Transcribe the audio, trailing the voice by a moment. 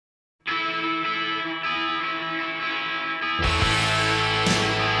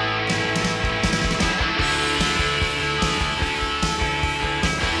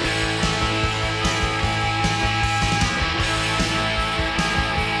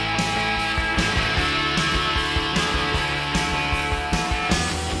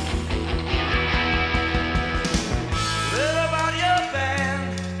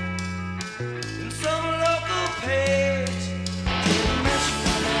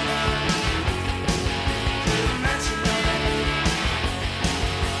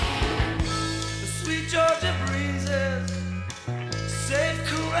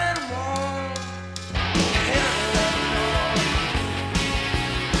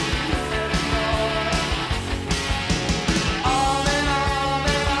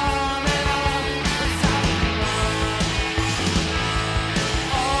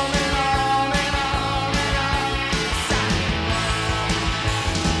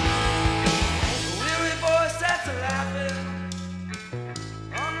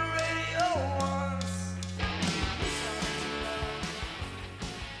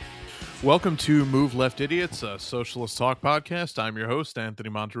Welcome to Move Left Idiots, a socialist talk podcast. I'm your host, Anthony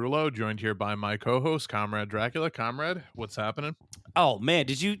Monterullo, joined here by my co-host, Comrade Dracula. Comrade, what's happening? Oh, man,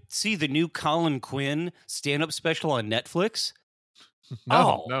 did you see the new Colin Quinn stand-up special on Netflix?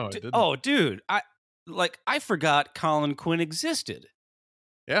 No, I didn't. Oh, dude, I forgot Colin Quinn existed.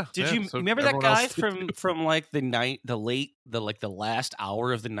 Yeah. Did you remember that guy from like the last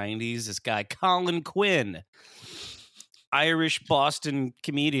hour of the 90s? This guy, Colin Quinn, Irish Boston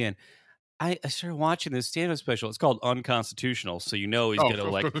comedian. I started watching this stand-up special. It's called Unconstitutional, so you know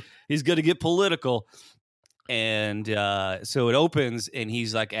he's gonna get political. And so it opens, and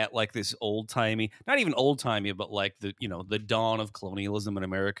he's like at like this old timey, not even old timey, but like the dawn of colonialism in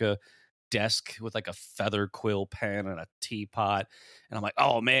America desk with like a feather quill pen and a teapot. And I'm like,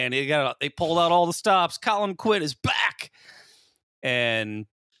 oh man, they pulled out all the stops. Colin Quinn is back. And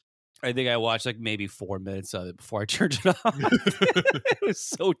I think I watched like maybe 4 minutes of it before I turned it off. It was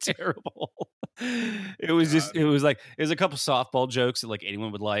so terrible. It was a couple softball jokes that like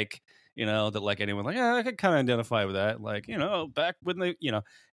anyone would like, that like anyone like, I could kind of identify with that. Like, back when they,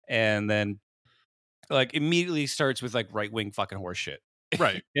 and then like immediately starts with like right wing fucking horse shit.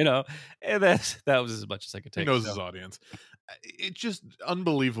 Right. And that was as much as I could take. He knows his audience. It's just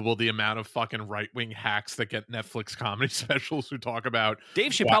unbelievable the amount of fucking right-wing hacks that get Netflix comedy specials who talk about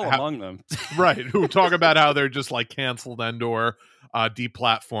Dave Chappelle among them. Right, who talk about how they're just like canceled and or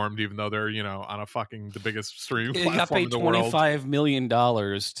deplatformed, even though they're, on a fucking the biggest streaming platform in the world. He got paid $25 million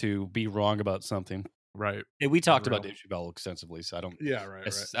to be wrong about something. Right. And we talked about Dave Chappelle extensively, so I don't. Yeah, right.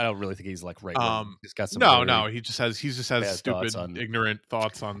 I don't really think he's like right. He's got some. No. He just has stupid, ignorant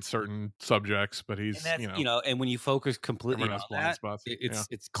thoughts on certain subjects, but he's and when you focus completely on that,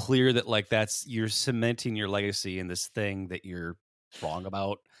 it's clear that like you're cementing your legacy in this thing that you're wrong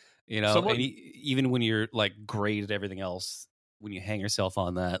about. And even when you're like great at everything else, when you hang yourself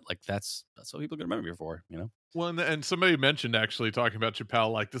on that, like that's what people are gonna remember you for. Well, and somebody mentioned actually talking about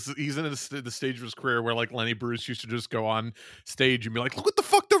Chappelle, like he's in the stage of his career where like Lenny Bruce used to just go on stage and be like, look what the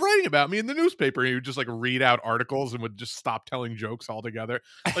fuck they're writing about me in the newspaper. And he would just like read out articles and would just stop telling jokes altogether.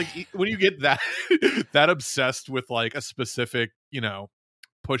 Like when you get that obsessed with like a specific,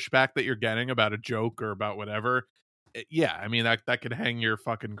 pushback that you're getting about a joke or about whatever. Yeah, I mean that could hang your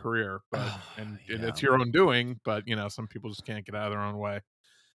fucking career, but and it's your own doing, but some people just can't get out of their own way.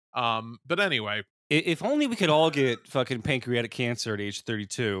 But anyway, if only we could all get fucking pancreatic cancer at age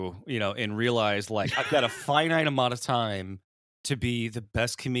 32, and realize like I've got a finite amount of time to be the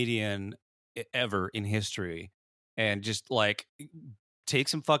best comedian ever in history, and just like take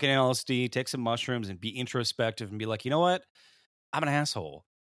some fucking LSD, take some mushrooms, and be introspective and be like, you know what, I'm an asshole.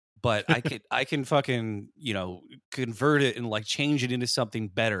 But I can fucking, convert it and like change it into something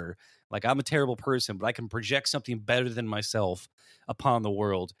better. Like I'm a terrible person, but I can project something better than myself upon the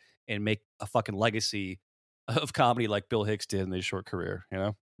world and make a fucking legacy of comedy like Bill Hicks did in his short career,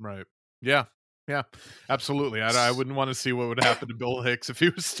 Right. Yeah. Yeah, absolutely. I wouldn't want to see what would happen to Bill Hicks if he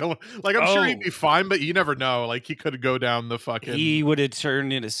was still like, I'm sure he'd be fine, but you never know. Like he could go down the fucking. He would have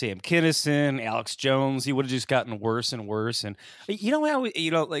turned into Sam Kinison, Alex Jones. He would have just gotten worse and worse. And I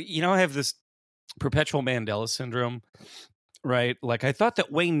have this perpetual Mandela syndrome, right? Like I thought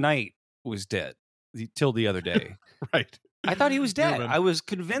that Wayne Knight was dead till the other day. Right. I thought he was dead. Newman. I was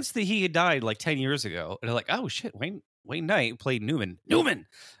convinced that he had died like 10 years ago. And I'm like, oh shit, Wayne Knight played Newman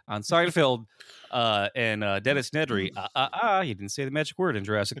on Seinfeld, and Dennis Nedry. He didn't say the magic word in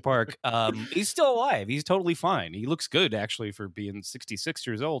Jurassic Park. He's still alive. He's totally fine. He looks good actually for being 66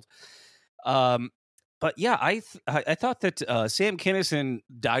 years old. But yeah, I thought that Sam Kinison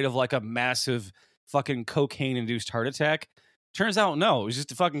died of like a massive fucking cocaine induced heart attack. Turns out no, it was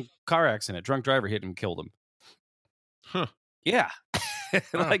just a fucking car accident. Drunk driver hit him and killed him. Huh. Yeah.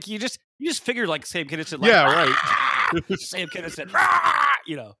 Like you just figured like Sam Kinison. Like, yeah, right. Sam Kinison,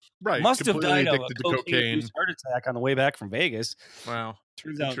 right, must have died of a cocaine heart attack on the way back from Vegas. Wow.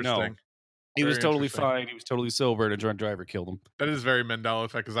 Turns out no. He was totally fine. He was totally sober, and a drunk driver killed him. That is very Mandela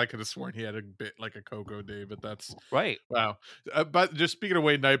effect, because I could have sworn he had a bit like a cocoa day, but that's right. Wow. But just speaking of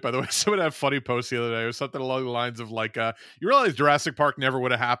Wayne Knight, by the way, someone had a funny post the other day. It was something along the lines of like, you realize Jurassic Park never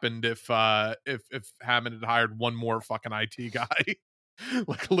would have happened if Hammond had hired one more fucking IT guy.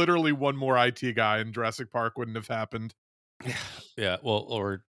 Like literally one more IT guy, and Jurassic Park wouldn't have happened. Yeah, well,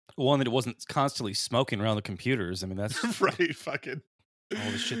 or one that wasn't constantly smoking around the computers. I mean, that's right. Fucking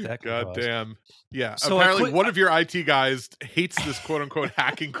all the shit that God damn. Yeah. So apparently one of your IT guys hates this quote unquote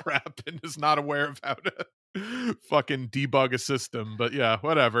hacking crap and is not aware of how to fucking debug a system. But yeah,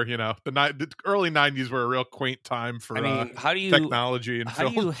 whatever. The early '90s were a real quaint time for I mean, technology and how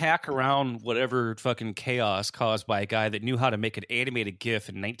do film. you hack around whatever fucking chaos caused by a guy that knew how to make an animated GIF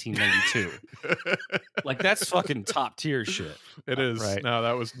in 1992? Like, that's fucking top tier shit. It is. Right. No,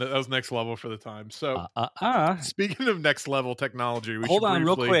 that was next level for the time. So speaking of next level technology, we hold should on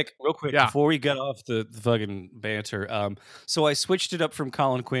briefly... real quick Yeah. before we get off the fucking banter. So I switched it up from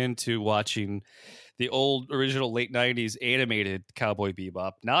Colin Quinn to watching the old original late 90s animated Cowboy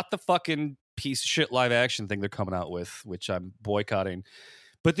Bebop, not the fucking piece of shit live action thing they're coming out with, which I'm boycotting,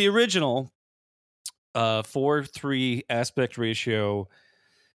 but the original 4:3 aspect ratio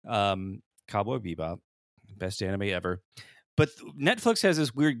Cowboy Bebop, best anime ever. But Netflix has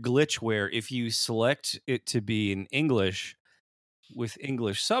this weird glitch where if you select it to be in English with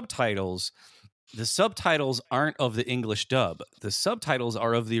English subtitles, the subtitles aren't of the English dub. The subtitles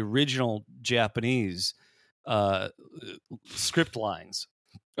are of the original Japanese script lines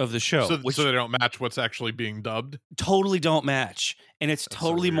of the show, which so they don't match what's actually being dubbed. Totally don't match, and it's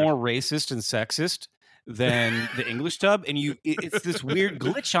totally so more racist and sexist than the English dub. And it's this weird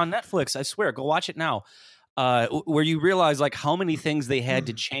glitch on Netflix. I swear, go watch it now, where you realize like how many things they had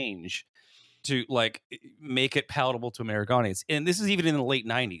to change to like make it palatable to American audience. And this is even in the late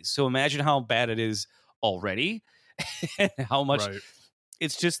 90s. So imagine how bad it is already and how much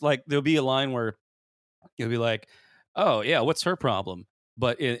it's just like there'll be a line where you'll be like, oh yeah, what's her problem?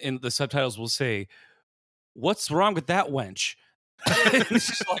 But in the subtitles will say, what's wrong with that wench? It's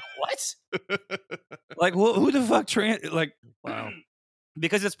just like, what? Like, who the fuck wow.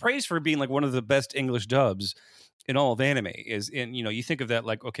 Because it's praised for being like one of the best English dubs in all of anime. And you think of that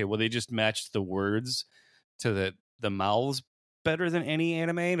like, okay, well, they just matched the words to the mouths better than any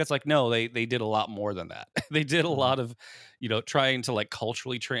anime. And it's like, no, they did a lot more than that. They did a lot of, trying to like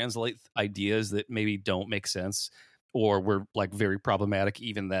culturally translate ideas that maybe don't make sense or were like very problematic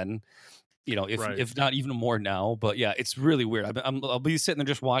even then. If not even more now. But yeah, it's really weird. I'll be sitting there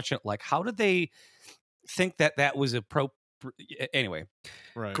just watching it like, how did they think that was anyway,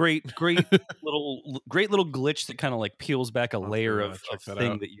 great little glitch that kind of like peels back a layer of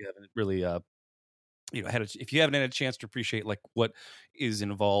thing that you haven't really if you haven't had a chance to appreciate like what is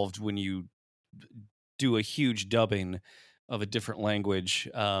involved when you do a huge dubbing of a different language.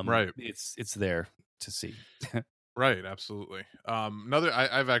 It's there to see. Right, absolutely.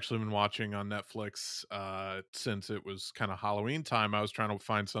 I've actually been watching on Netflix since it was kind of Halloween time. I was trying to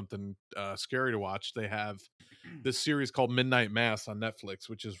find something scary to watch. They have this series called Midnight Mass on Netflix,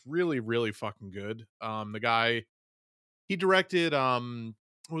 which is really, really fucking good. The guy, he directed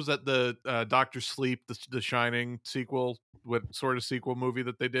what was that, the Doctor Sleep, the Shining sequel, what sort of sequel movie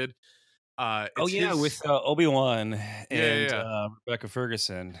that they did? With Obi-Wan and Rebecca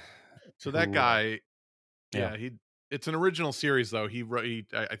Ferguson. So that guy, it's an original series though.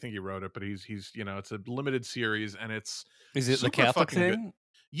 I think he wrote it, but he's it's a limited series and it's the Catholic thing? Good.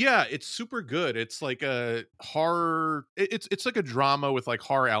 Yeah, it's super good. It's like a horror. It's like a drama with like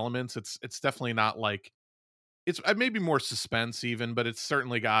horror elements. It's definitely not like it's maybe more suspense even, but it's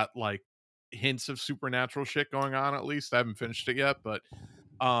certainly got like hints of supernatural shit going on. At least I haven't finished it yet, but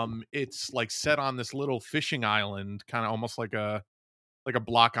it's like set on this little fishing island, kind of almost like a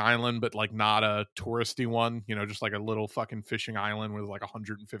block island, but like not a touristy one, just like a little fucking fishing island where like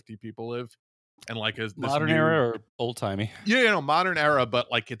 150 people live. And like modern era or old timey? Yeah, modern era,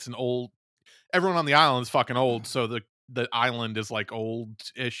 but like it's everyone on the island is fucking old, so the island is like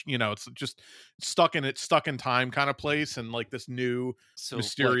old-ish, it's just stuck in time kind of place, and like this new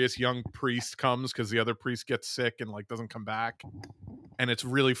mysterious young priest comes because the other priest gets sick and like doesn't come back, and it's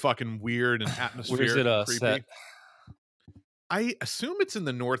really fucking weird and atmospheric. Where's it creepy. Set? I assume it's in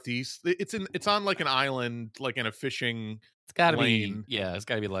the Northeast. It's on like an island, like in a fishing. It's got to be, it's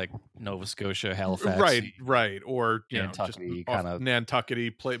got to be like Nova Scotia, Halifax, right, or Nantucket, kind of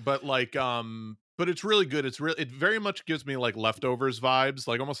Nantucket play, but like but it's really good. It very much gives me like Leftovers vibes,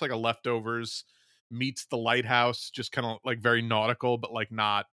 like almost like a Leftovers meets The Lighthouse, just kind of like very nautical, but like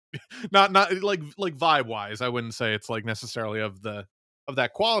not not like vibe wise. I wouldn't say it's like necessarily of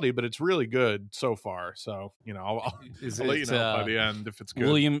that quality, but it's really good so far. So I'll let you know by the end if it's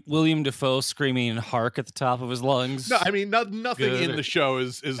good. William Dafoe screaming "Hark" at the top of his lungs. No, I mean nothing in the show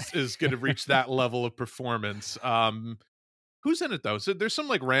is going to reach that level of performance. Who's in it though? So there's some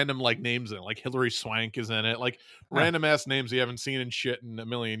like random like names in it, like Hilary Swank is in it, like random ass names you haven't seen in shit in a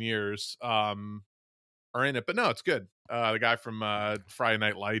million years. are in it. But no, it's good. The guy from Friday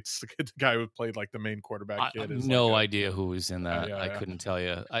Night Lights, the guy who played like the main quarterback I kid, have is no like idea who was in that. I yeah. couldn't tell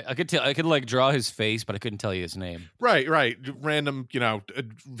you. I could tell. I could like draw his face, but I couldn't tell you his name. Right. Random,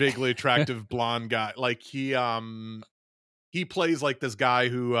 vaguely attractive blonde guy. Like he plays like this guy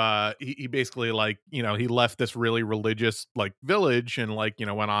who he basically like, he left this really religious like village and like,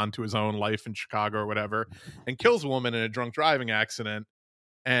 went on to his own life in Chicago or whatever and kills a woman in a drunk driving accident.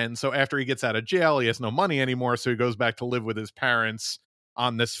 And so after he gets out of jail, he has no money anymore, so he goes back to live with his parents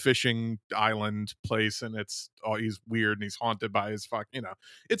on this fishing island place, and he's weird and he's haunted by his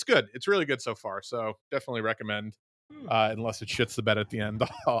it's good. It's really good so far, so definitely recommend. Unless it shits the bed at the end,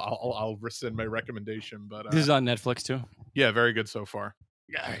 I'll rescind my recommendation. But this is on Netflix too. Yeah, very good so far.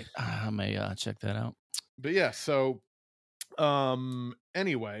 All right, I may check that out. But yeah, so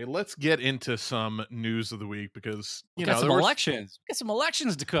anyway, let's get into some news of the week because we got some elections. We got some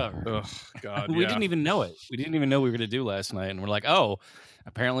elections to cover. Oh God, we didn't even know it. We didn't even know we were going to do last night, and we're like, oh,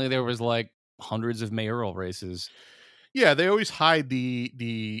 apparently there was like hundreds of mayoral races. Yeah, they always hide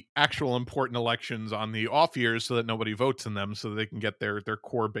the actual important elections on the off years so that nobody votes in them, so they can get their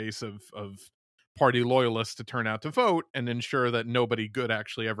core base of party loyalists to turn out to vote and ensure that nobody good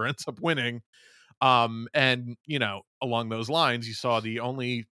actually ever ends up winning. And along those lines, you saw the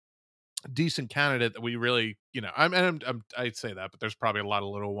only decent candidate that we really, I'd say that, but there's probably a lot of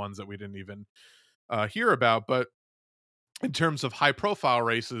little ones that we didn't even hear about. But in terms of high profile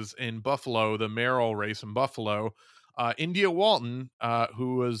races in Buffalo, the mayoral race in Buffalo, India Walton,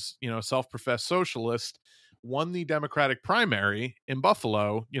 who was, self-professed socialist, won the Democratic primary in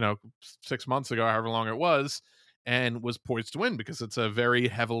Buffalo, 6 months ago, however long it was, and was poised to win because it's a very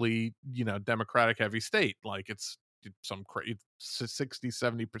heavily, Democratic heavy state. Like it's some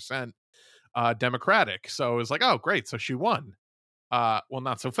 60-70% Democratic. So it was like, oh, great. So she won. Well,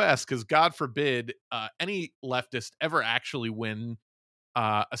 not so fast, because God forbid any leftist ever actually win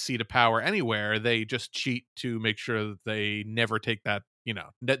a seat of power anywhere. They just cheat to make sure that they never take that,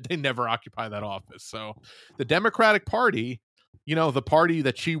 that they never occupy that office. So the Democratic Party, the party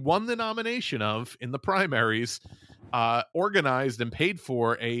that she won the nomination of in the primaries, organized and paid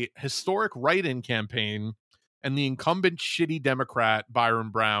for a historic write-in campaign, and the incumbent shitty Democrat Byron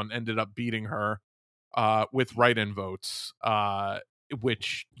Brown ended up beating her with write-in votes,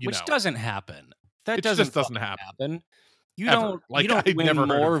 which doesn't happen. That just doesn't happen. You Ever. don't win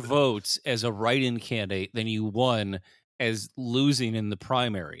more votes as a write-in candidate than you won as losing in the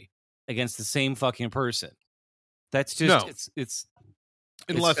primary against the same fucking person. That's just it's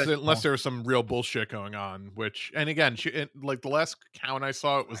unless there was some real bullshit going on. Which, and again, like the last count I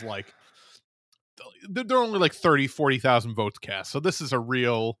saw, it was like there are only like 30,000-40,000 votes cast. So this is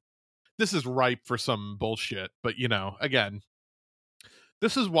ripe for some bullshit. But again,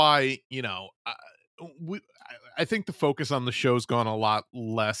 this is why I think the focus on the show's gone a lot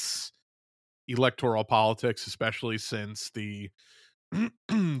less electoral politics, especially since the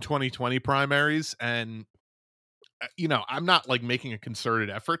 2020 primaries. And I'm not like making a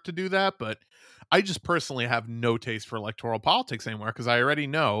concerted effort to do that, but I just personally have no taste for electoral politics anymore, because I already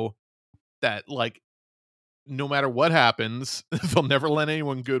know that like no matter what happens, they'll never let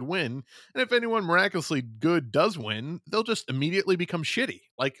anyone good win. And if anyone miraculously good does win, they'll just immediately become shitty.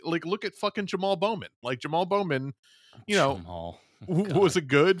 Like look at fucking Jamal Bowman. Like Jamal Bowman, was a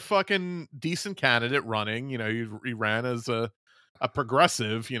good fucking decent candidate running. He ran as a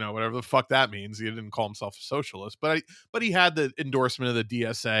progressive, whatever the fuck that means. He didn't call himself a socialist, but he had the endorsement of the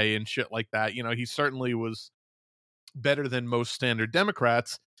DSA and shit like that. He certainly was better than most standard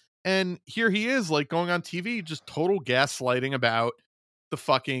Democrats. And here he is, like, going on TV, just total gaslighting about the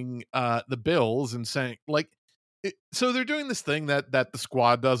fucking the bills, and saying like, so they're doing this thing that the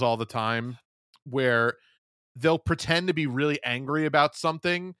Squad does all the time, where they'll pretend to be really angry about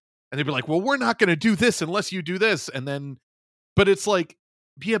something, and they'll be like, well, we're not going to do this unless you do this. And then, but it's like,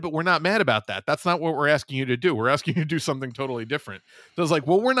 yeah, but we're not mad about that. That's not what we're asking you to do. We're asking you to do something totally different. So it's like,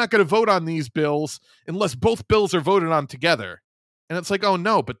 well, we're not going to vote on these bills unless both bills are voted on together. And it's like, oh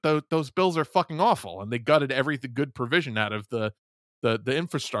no, but those bills are fucking awful, and they gutted every good provision out of the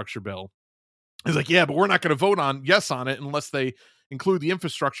infrastructure bill. It's like, yeah, but we're not going to vote on it unless they include the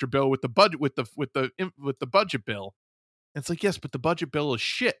infrastructure bill with the budget with the budget bill. And it's like, yes, but the budget bill is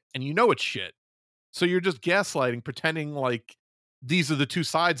shit, and it's shit. So you're just gaslighting, pretending like these are the two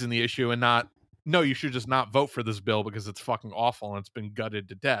sides in the issue, and not, no, you should just not vote for this bill because it's fucking awful and it's been gutted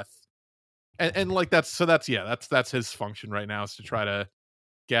to death. And like that's his function right now, is to try to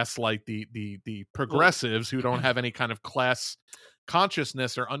gaslight the progressives who don't have any kind of class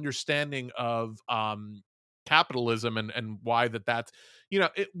consciousness or understanding of capitalism and why that's,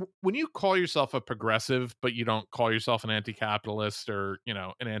 when you call yourself a progressive but you don't call yourself an anti-capitalist or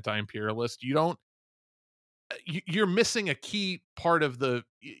an anti-imperialist, you're missing a key part of the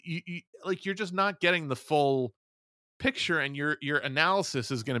like you're just not getting the full picture, and your analysis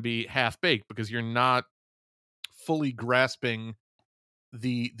is going to be half baked because you're not fully grasping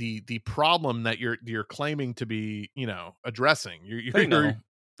the problem that you're claiming to be addressing. You're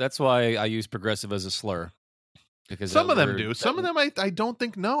That's why I use progressive as a slur, because some of them do. Some of them I don't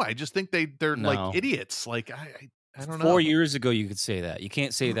think. No, I just think they're No. like idiots. Like I don't know. 4 years ago you could say that. You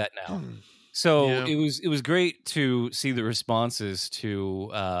can't say that now. So Yeah. it was great to see the responses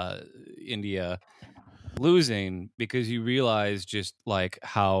to India losing, because you realize just like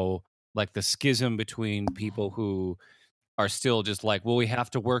how like the schism between people who are still just like, well, we have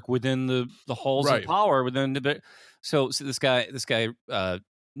to work within the halls Right. of power within the. So this guy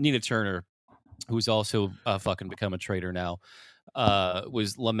Nina Turner, who's also fucking become a traitor now,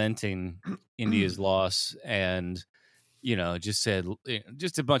 was lamenting India's loss and just said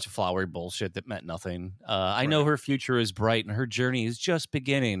just a bunch of flowery bullshit that meant nothing. I know her future is bright and her journey is just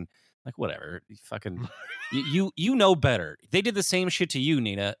beginning. Like, whatever, you fucking you know better. They did the same shit to you,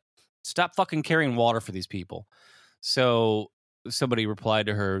 Nina. Stop fucking carrying water for these people. So somebody replied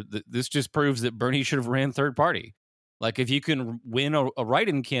to her that this just proves that Bernie should have ran third party. Like, if you can win a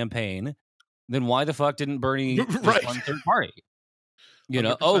write-in campaign, then why the fuck didn't Bernie just run third party?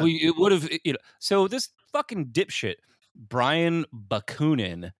 100%. It would have. So this fucking dipshit Brian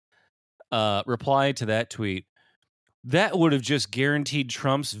Bakunin replied to that tweet. That would have just guaranteed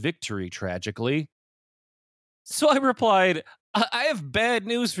Trump's victory, tragically. So I replied, I have bad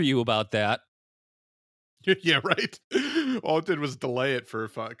news for you about that. Yeah, right. All it did was delay it for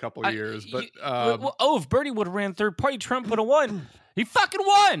a couple of years. But if Bernie would have ran third party, Trump would have won. He fucking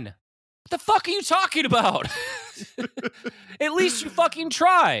won. What the fuck are you talking about? At least you fucking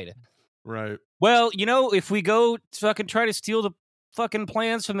tried. Right. Well, if we go fucking try to steal the fucking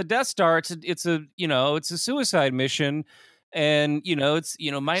plans from the Death Star, it's a suicide mission, and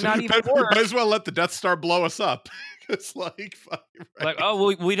might not even work. Might as well let the Death Star blow us up. It's like, like, oh,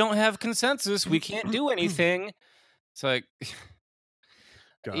 well, we don't have consensus, we can't do anything. It's like,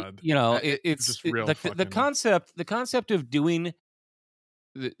 God, it's just real. Like the concept of doing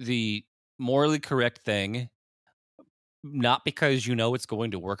the morally correct thing, not because it's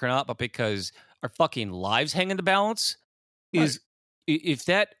going to work or not, but because our fucking lives hang in the balance, is if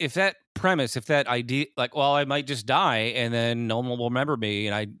that premise, if that idea, like, well, I might just die and then no one will remember me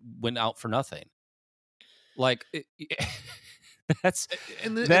and I went out for nothing. Like, that's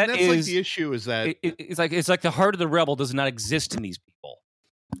like the issue, is that it's like the heart of the rebel does not exist in these people,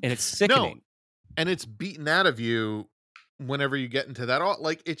 and it's sickening. No. And it's beaten out of you whenever you get into that.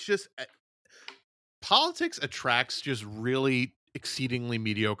 Like, it's just politics attracts just really exceedingly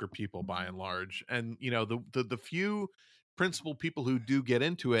mediocre people by and large, and the few principled people who do get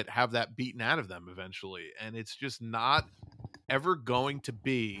into it have that beaten out of them eventually, and it's just not ever going to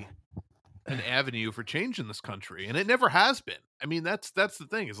be an avenue for change in this country, and it never has been. I mean, that's the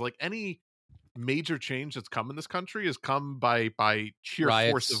thing, is like any major change that's come in this country has come by sheer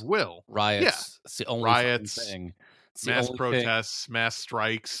force of will. Riots. Yeah. It's the only riots, thing. mass protests, mass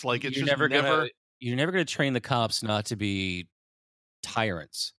strikes. Like, it's you're just you're never going to train the cops not to be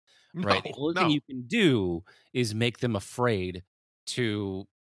tyrants, right? The only thing you can do is make them afraid to,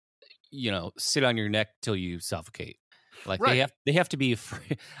 sit on your neck till you suffocate. Like, they have to be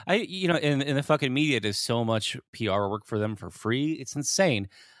afraid. In the fucking media does so much PR work for them for free. It's insane.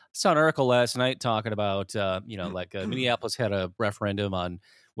 I saw an article last night talking about, Minneapolis had a referendum on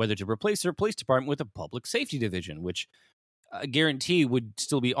whether to replace their police department with a public safety division, which I guarantee would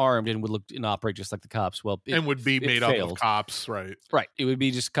still be armed and would look and operate just like the cops. Well, and would be made up of cops, right? Right. It would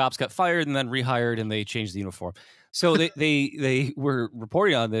be just cops got fired and then rehired, and they changed the uniform. So they were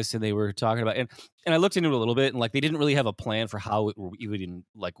reporting on this, and they were talking about, and I looked into it a little bit, and like, they didn't really have a plan for how it would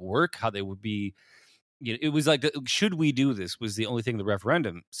like work, how they would be. It was like, should we do this was the only thing the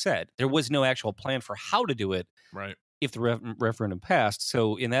referendum said. There was no actual plan for how to do it. Right. If the referendum passed.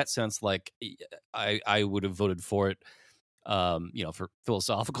 So in that sense, like, I would have voted for it, for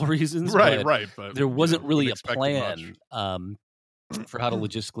philosophical reasons. Right. But there wasn't really a plan for how to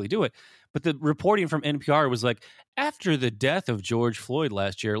logistically do it. But the reporting from NPR was like, after the death of George Floyd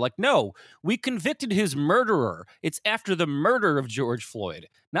last year, like, no, we convicted his murderer. It's after the murder of George Floyd,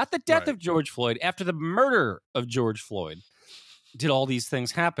 not the death of George Floyd. After the murder of George Floyd, did all these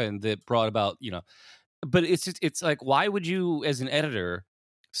things happen that brought about, But it's like, why would you, as an editor,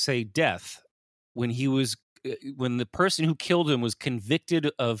 say death when the person who killed him was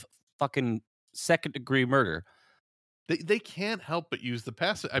convicted of fucking second-degree murder. They can't help but use the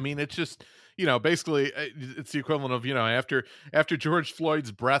passive. I mean, it's just, basically it's the equivalent of, after George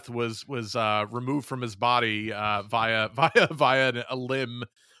Floyd's breath was removed from his body via a limb,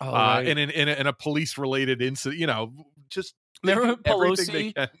 Right. in a police related incident. Just Remember everything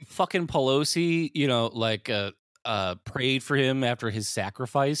they Pelosi? can. Fucking Pelosi, prayed for him after his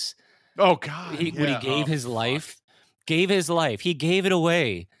sacrifice. Oh God! When he gave his life, he gave it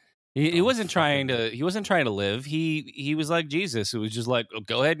away. He wasn't trying to. He wasn't trying to live. He was like Jesus. It was just like, oh,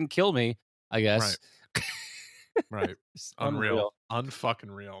 go ahead and kill me, I guess. Right. Unreal.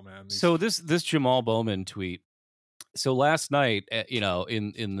 Unfucking real, man. So this Jamal Bowman tweet. So last night,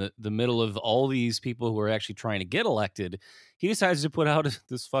 in the middle of all these people who are actually trying to get elected, he decides to put out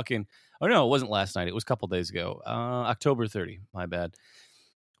this fucking. Oh no, it wasn't last night. It was a couple days ago. October 30. My bad.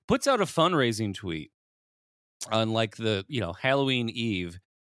 Puts out a fundraising tweet on like the Halloween Eve,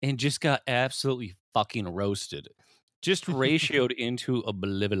 and just got absolutely fucking roasted, just ratioed into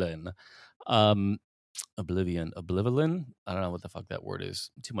oblivion. Oblivion. I don't know what the fuck that word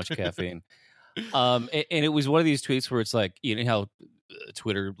is. Too much caffeine. And it was one of these tweets where it's like, how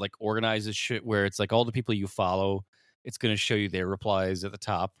Twitter like organizes shit where it's like all the people you follow, it's going to show you their replies at the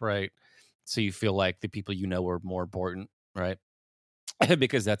top, right? So you feel like the people are more important, right?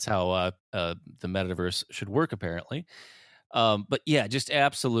 Because that's how the metaverse should work, apparently. But yeah, just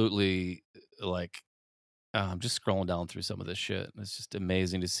absolutely like, I'm just scrolling down through some of this shit. It's just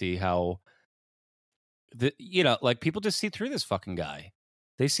amazing to see how like people just see through this fucking guy.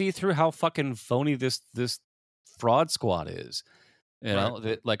 They see through how fucking phony this fraud squad is.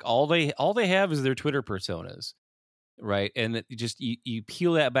 That like all they have is their Twitter personas, right? And that you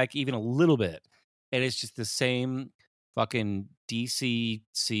peel that back even a little bit, and it's just the same fucking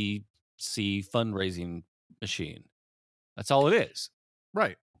DCCC fundraising machine. That's all it is.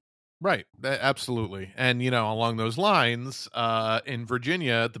 Right. Absolutely. And, along those lines, in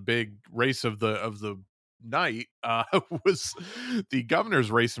Virginia, the big race of the night was the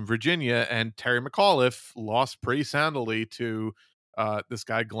governor's race in Virginia, and Terry McAuliffe lost pretty soundly to this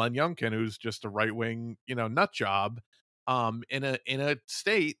guy, Glenn Youngkin, who's just a right-wing, nut job. In a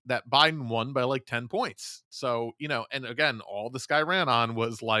state that Biden won by like 10 points. So, and again, all this guy ran on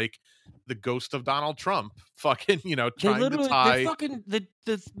was like the ghost of Donald Trump fucking, trying to tie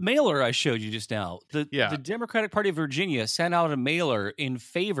the mailer I showed you just now. The Democratic Party of Virginia sent out a mailer in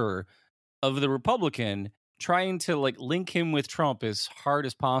favor of the Republican, trying to like link him with Trump as hard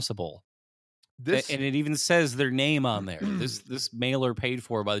as possible. And it even says their name on there. This mailer paid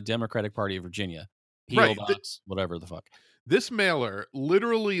for by the Democratic Party of Virginia. P.O. Box, whatever the fuck. This mailer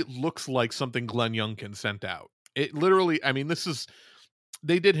literally looks like something Glenn Youngkin sent out. It literally, I mean,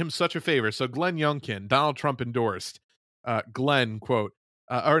 they did him such a favor. So Glenn Youngkin, Donald Trump endorsed, Glenn, quote,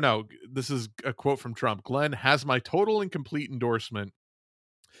 this is a quote from Trump. Glenn has my total and complete endorsement.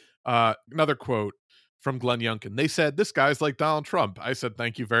 Another quote from Glenn Youngkin. They said, this guy's like Donald Trump. I said,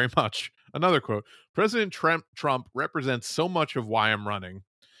 thank you very much. Another quote. President Trump represents so much of why I'm running.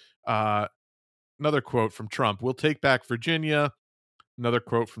 Another quote from Trump. We'll take back Virginia. Another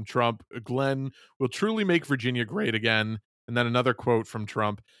quote from Trump. Glenn will truly make Virginia great again. And then another quote from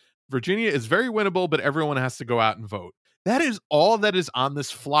Trump. Virginia is very winnable, but everyone has to go out and vote. That is all that is on this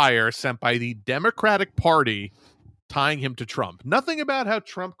flyer sent by the Democratic Party tying him to Trump. Nothing about how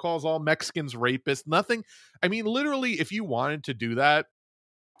Trump calls all Mexicans rapists. Nothing. I mean, literally, if you wanted to do that,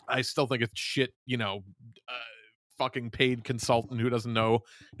 I still think it's shit, fucking paid consultant who doesn't know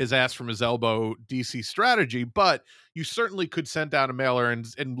his ass from his elbow DC strategy. But you certainly could send out a mailer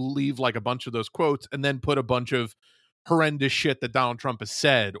and leave like a bunch of those quotes and then put a bunch of horrendous shit that Donald Trump has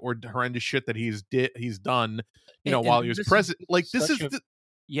said or horrendous shit that he's done, while he was president. Like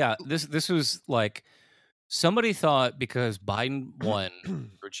this was like somebody thought because Biden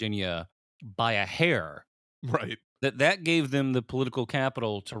won Virginia by a hair, right? That gave them the political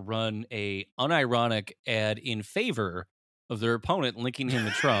capital to run a unironic ad in favor of their opponent, linking him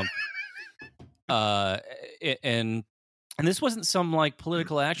to Trump. And this wasn't some like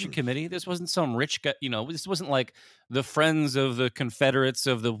political action committee. This wasn't some rich guy. This wasn't like the Friends of the Confederates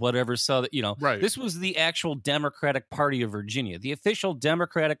of the whatever. So that right. This was the actual Democratic Party of Virginia. The official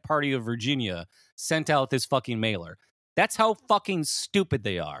Democratic Party of Virginia sent out this fucking mailer. That's how fucking stupid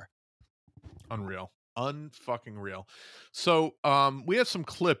they are. Unreal. Unfucking real. So we have some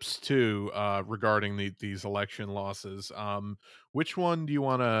clips too regarding these election losses. Which one do you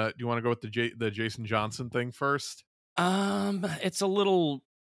want to go with the Jason Johnson thing first? It's a little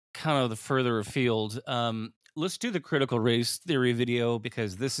kind of the further afield. Let's do the critical race theory video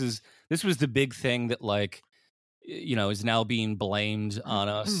because this was the big thing that like is now being blamed on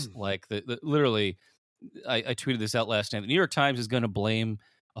us. Like literally, I tweeted this out last night. The New York Times is going to blame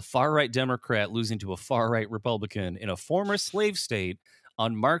a far-right Democrat losing to a far-right Republican in a former slave state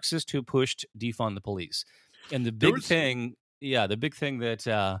on Marxists who pushed defund the police. And the big thing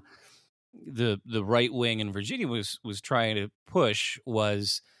that the right wing in Virginia was trying to push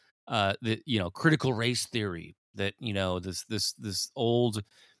was the critical race theory, that this old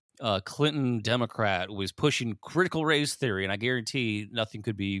Clinton Democrat was pushing critical race theory, and I guarantee nothing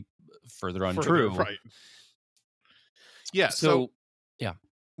could be further untrue. Right. Yeah. So yeah.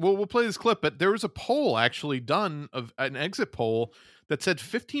 Well, we'll play this clip, but there was a poll actually done, of an exit poll, that said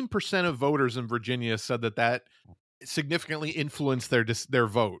 15% of voters in Virginia said that significantly influenced their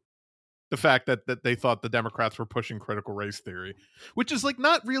vote. The fact that they thought the Democrats were pushing critical race theory, which is like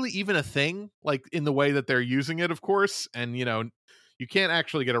not really even a thing, like in the way that they're using it, of course. And you can't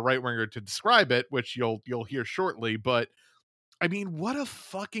actually get a right winger to describe it, which you'll hear shortly. But I mean, what a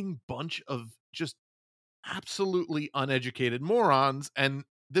fucking bunch of just absolutely uneducated morons. And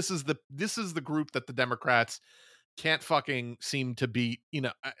this is the group that the Democrats can't fucking seem to beat.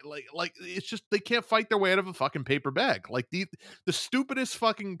 Like it's just, they can't fight their way out of a fucking paper bag. Like the stupidest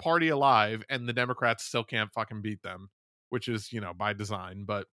fucking party alive, and the Democrats still can't fucking beat them, which is by design.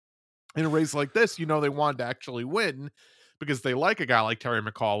 But in a race like this, they wanted to actually win because they like a guy like Terry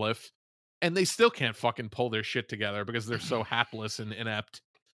McAuliffe, and they still can't fucking pull their shit together because they're so hapless and inept.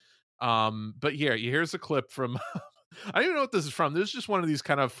 But here's a clip from I don't even know what this is from. This is just one of these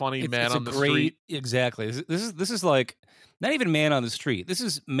kind of funny man on the street. Exactly. This is like not even man on the street. This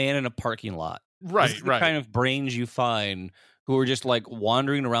is man in a parking lot. Right, this is the kind of brains you find who are just like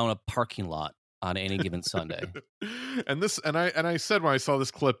wandering around a parking lot on any given Sunday. And I said when I saw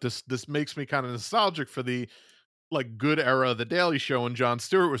this clip, this makes me kind of nostalgic for the like good era of the Daily Show when Jon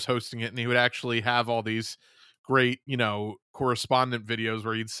Stewart was hosting it, and he would actually have all these great, correspondent videos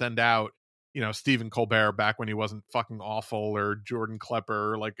where he'd send out, Stephen Colbert back when he wasn't fucking awful, or Jordan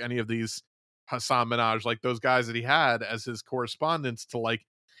Klepper, or like any of these Hassan Minhaj, like those guys that he had as his correspondents to like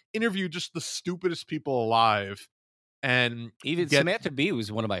interview just the stupidest people alive. And even Samantha Bee was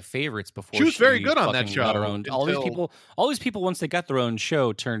one of my favorites before. She was very good on that show. All these people, once they got their own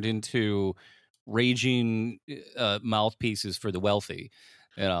show, turned into raging mouthpieces for the wealthy.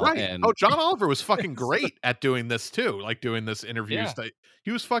 Right. And John Oliver was fucking great at doing this too, like doing this interview stuff. He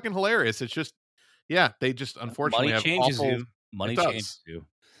was fucking hilarious. It's just, they just unfortunately money changes you. Money changes you.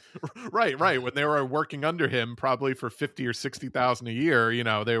 Right. When they were working under him, probably for $50,000 or $60,000 a year,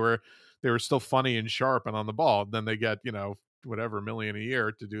 they were still funny and sharp and on the ball. Then they get whatever $1 million a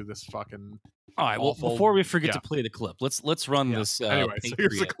year to do this fucking. All right. Well, before we forget to play the clip, let's run this. Anyway, so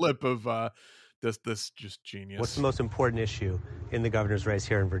here's a clip of. This just genius. What's the most important issue in the governor's race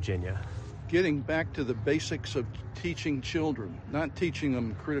here in Virginia? Getting back to the basics of teaching children, not teaching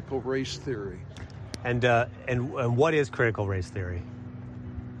them critical race theory. And what is critical race theory?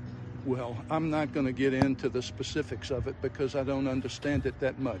 Well, I'm not going to get into the specifics of it because I don't understand it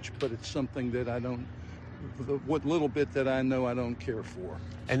that much, but it's something that what little bit that I know I don't care for.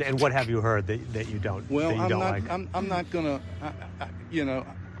 And what have you heard that you don't? Well, that you don't like? I'm not going to,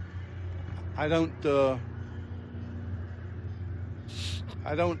 I don't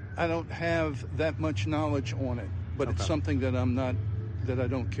have that much knowledge on it, but It's something that I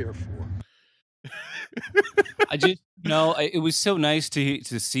don't care for. I just it was so nice to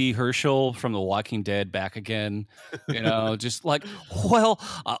see Herschel from The Walking Dead back again. Just like,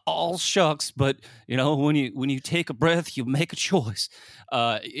 all shucks, but when you take a breath, you make a choice.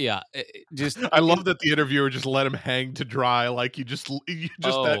 I love that the interviewer just let him hang to dry, like because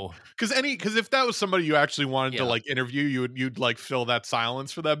if that was somebody you actually wanted to like interview, you'd like fill that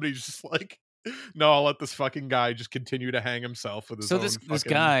silence for them, but he's just like, no, I'll let this fucking guy just continue to hang himself with his. So this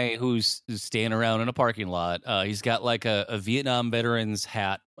guy who's standing around in a parking lot, he's got like a Vietnam veteran's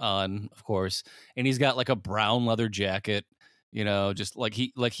hat on, of course, and he's got like a brown leather jacket. Just like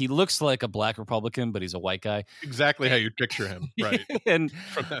he looks like a black Republican, but he's a white guy. Exactly how you'd picture him, right? And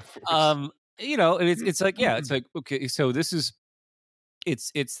from that force. and it's like okay, so this is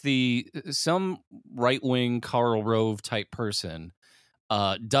it's some right wing Karl Rove type person.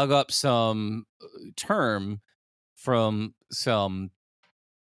 Dug up some term from some,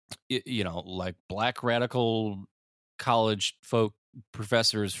 like black radical college folk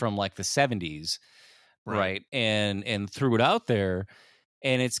professors from like the 70s, right? And threw it out there,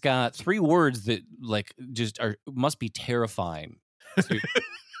 and it's got 3 words that like just must be terrifying to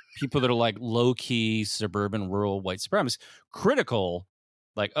people that are like low key suburban rural white supremacists. Critical,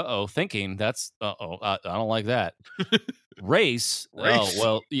 like thinking that's I don't like that. Race. Oh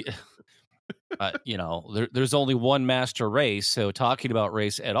well. there's only one master race, so talking about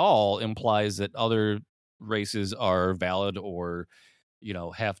race at all implies that other races are valid or,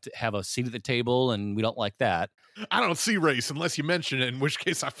 have to have a seat at the table, and we don't like that. I don't see race unless you mention it, in which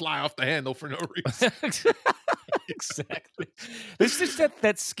case I fly off the handle for no reason. Exactly. It's just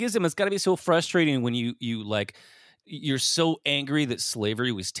that schism. It's got to be so frustrating when you're so angry that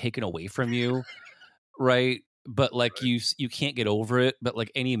slavery was taken away from you, right? But you can't get over it. But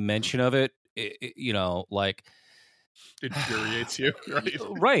any mention of it, infuriates you,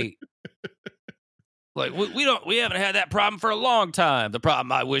 right? Right. We haven't had that problem for a long time. The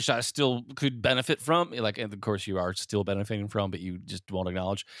problem I wish I still could benefit from, and of course you are still benefiting from, but you just won't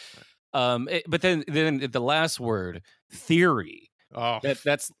acknowledge. But then the last word, theory. Oh,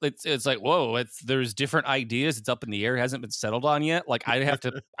 it's like, whoa! There's different ideas. It's up in the air. It hasn't been settled on yet. I have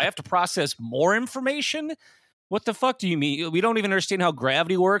to process more information. What the fuck do you mean? We don't even understand how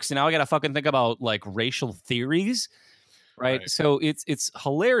gravity works, and now I got to fucking think about racial theories, right? So it's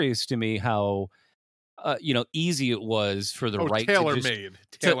hilarious to me how easy it was for the right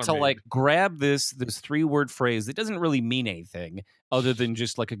to grab this 3-word phrase that doesn't really mean anything other than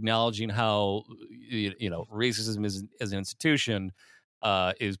just acknowledging how racism as an institution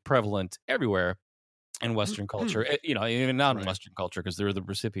is prevalent everywhere in Western culture, even not in Western culture, because they're the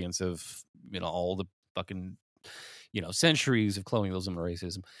recipients of all the fucking centuries of colonialism and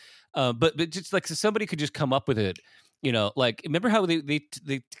racism. But just so somebody could just come up with it. Remember how they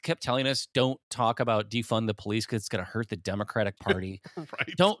kept telling us don't talk about defund the police because it's going to hurt the Democratic Party.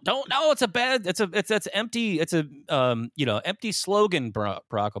 Right. Don't no, it's empty. It's a empty slogan. Barack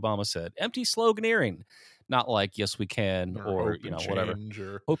Obama said empty sloganeering, not yes we can or whatever.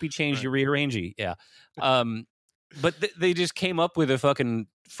 Hope you change your rearrangey. Yeah. But they just came up with a fucking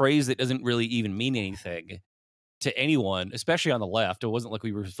phrase that doesn't really even mean anything to anyone, especially on the left. It wasn't like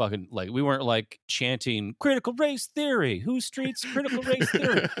we were fucking we weren't chanting critical race theory. Who streets critical race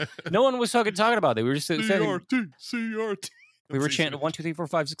theory? No one was fucking talking about it. We were just saying CRT. We were chanting 1, 2, 3, 4,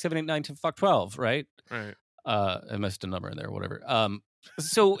 5, 6, 7, 8, 9 to fuck 12, right? Right. I missed a number in there, whatever.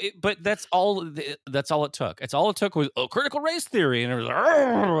 But that's all it took. It's all it took was critical race theory, and it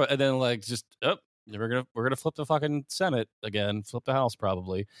was and then we're gonna flip the fucking Senate again, flip the House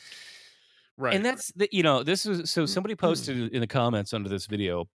probably. Right. And that's this is so somebody posted in the comments under this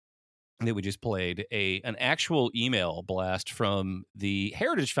video that we just played an actual email blast from the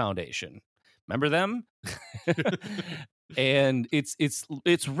Heritage Foundation. Remember them? And it's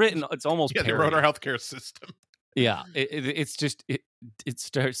written, it's almost they wrote our healthcare system. Yeah, it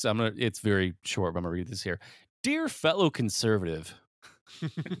starts. It's very short, but I'm gonna read this here. Dear fellow conservative,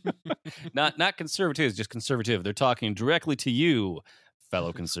 not conservatives, just conservative. They're talking directly to you,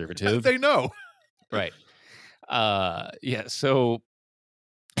 fellow conservative. They know. Right. Yeah. So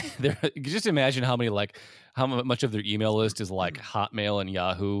just imagine how many how much of their email list is Hotmail and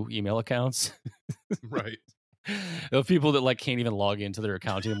Yahoo email accounts. Right. The people that can't even log into their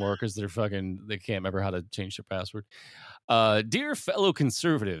account anymore because they can't remember how to change their password. Dear fellow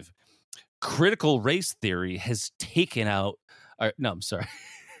conservative, critical race theory has taken out. No, I'm sorry.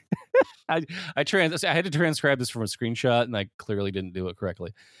 I had to transcribe this from a screenshot, and I clearly didn't do it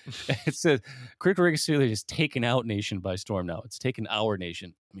correctly. It says critical race theory has taken out nation by storm. Now it's taken our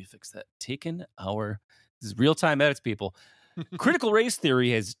nation. Let me fix that. This is real time edits, people. Critical race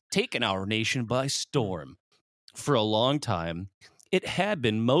theory has taken our nation by storm. For a long time, it had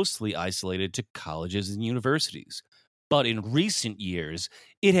been mostly isolated to colleges and universities. But in recent years,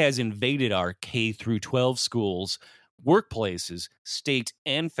 it has invaded our K through 12 schools, workplaces, state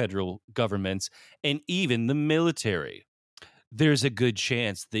and federal governments, and even the military. There's a good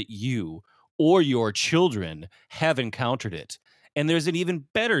chance that you or your children have encountered it, and there's an even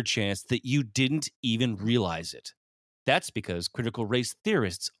better chance that you didn't even realize it. That's because critical race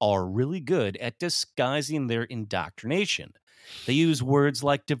theorists are really good at disguising their indoctrination. They use words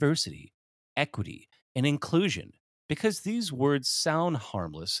like diversity, equity, and inclusion because these words sound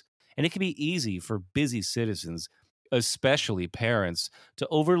harmless, and it can be easy for busy citizens, especially parents, to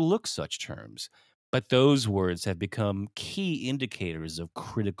overlook such terms. But those words have become key indicators of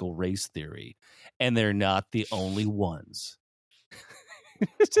critical race theory, and they're not the only ones.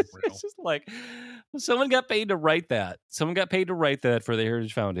 It's just someone got paid to write that. Someone got paid to write that for the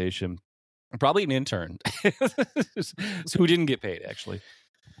Heritage Foundation. Probably an intern. So who didn't get paid, actually.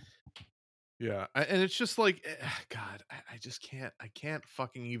 Yeah, and it's just God, I just can't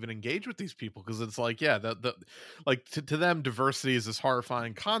fucking even engage with these people because it's to them diversity is this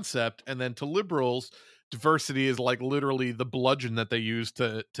horrifying concept, and then to liberals diversity is literally the bludgeon that they use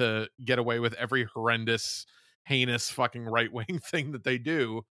to get away with every horrendous, heinous fucking right wing thing that they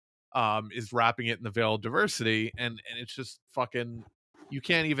do. is wrapping it in the veil of diversity, and it's just fucking, you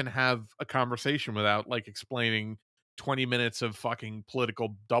can't even have a conversation without like explaining 20 minutes of fucking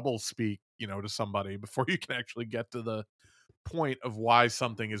political double speak, you know, to somebody before you can actually get to the point of why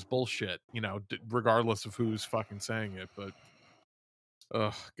something is bullshit, you know, regardless of who's fucking saying it. But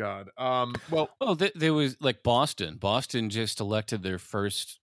oh god. Well, there was like Boston just elected their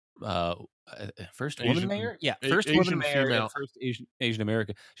first first woman Asian, mayor. Yeah, first woman Asian mayor and female. first Asian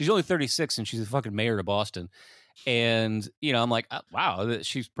American. She's only 36 and she's the fucking mayor of Boston. And you know, I'm like, wow,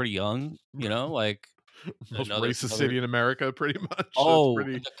 she's pretty young. You know, like most racist city in America, pretty much. Oh, that's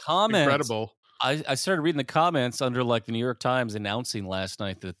pretty the comments. incredible. I started reading the comments under like the New York Times announcing last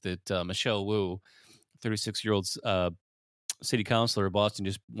night that Michelle Wu, 36-year-old city councilor of Boston,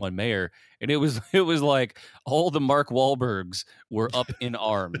 just won mayor, and it was like all the Mark Wahlbergs were up in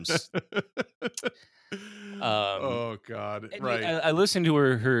arms. Oh God! Right. I listened to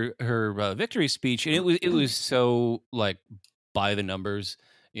her victory speech, and it was so like by the numbers,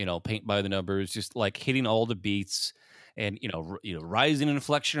 you know, paint by the numbers, just like hitting all the beats. And you know, rising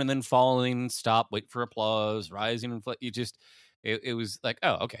inflection and then falling, stop, wait for applause, rising inflection. You just, it was like,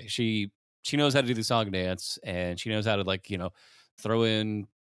 oh, okay. She knows how to do the song and dance, and she knows how to like, you know, throw in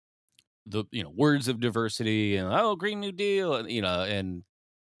the, you know, words of diversity and Green New Deal, and you know, and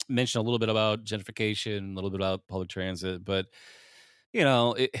mention a little bit about gentrification, a little bit about public transit, but you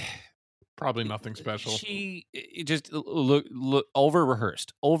know, probably nothing special. She just look over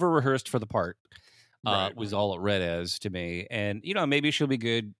rehearsed for the part. Right. Was all it read as to me. And, you know, maybe she'll be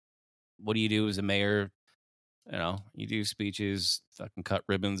good. What do you do as a mayor? You know, you do speeches, fucking cut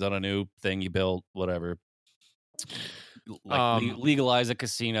ribbons on a new thing you built, whatever. Like legalize a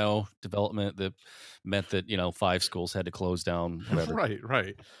casino development that meant that, you know, 5 schools had to close down, whatever.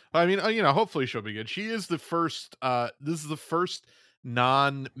 Right. I mean, you know, hopefully she'll be good. She is the first, this is the first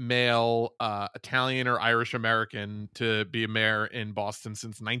non-male Italian or Irish American to be a mayor in Boston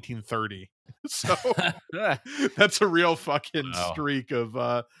since 1930. So that's a real fucking streak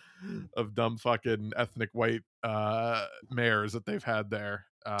of dumb fucking ethnic white mayors that they've had there.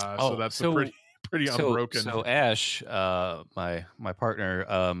 So that's a pretty unbroken. So Ash, my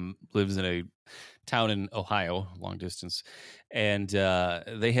partner, lives in a town in Ohio, long distance, and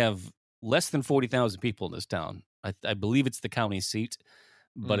they have less than 40,000 people in this town. I believe it's the county seat,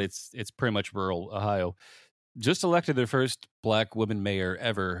 but it's pretty much rural Ohio. Just elected their first black woman mayor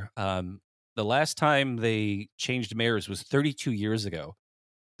ever. The last time they changed mayors was 32 years ago.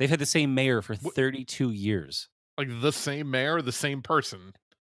 They've had the same mayor for 32 years. Like the same mayor, the same person.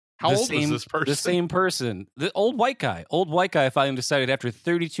 How old is this person? The same person. The old white guy. Finally decided after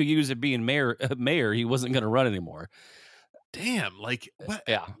 32 years of being mayor, he wasn't going to run anymore. Damn, like what?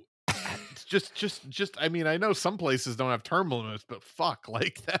 Yeah. Just. I mean, I know some places don't have term limits, but fuck,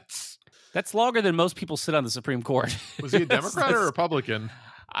 like that's longer than most people sit on the Supreme Court. Was he a Democrat or a Republican?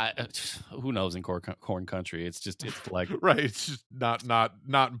 Who knows in corn country? It's like right. It's just not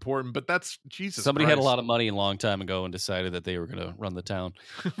important. But that's Jesus. Somebody Christ. had a lot of money a long time ago and decided that they were going to run the town.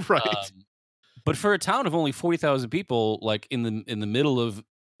 Right. But for a town of only 40,000 people, like in the middle of,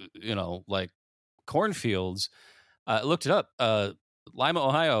 you know, like cornfields, I looked it up. Lima,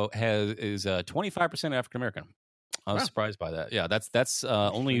 Ohio is 25% African American. I was surprised by that. Yeah, that's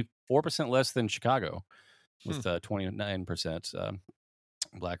only 4% less than Chicago, with 29%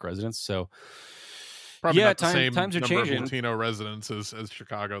 black residents. So probably not the same times are number changing. Of Latino residents as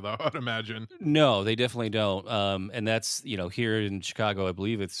Chicago, though, I'd imagine. No, they definitely don't. And that's, you know, here in Chicago, I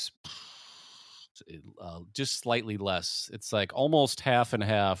believe it's just slightly less. It's like almost half and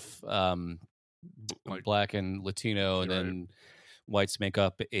half, like black and Latino, and then whites make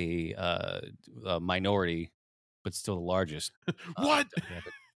up a minority, but still the largest. What?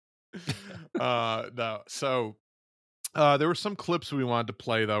 No. So there were some clips we wanted to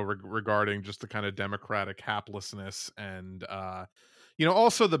play though regarding just the kind of democratic haplessness, and you know,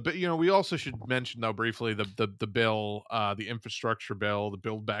 also we also should mention though briefly the bill, the infrastructure bill, the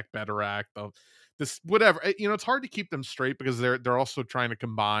Build Back Better Act, this whatever. You know, it's hard to keep them straight because they're also trying to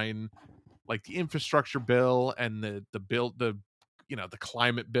combine like the infrastructure bill and the you know, the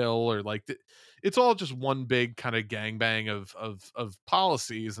climate bill, or like it's all just one big kind of gangbang of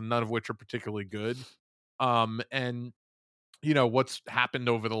policies, and none of which are particularly good. And you know, what's happened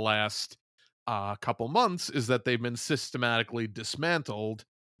over the last couple months is that they've been systematically dismantled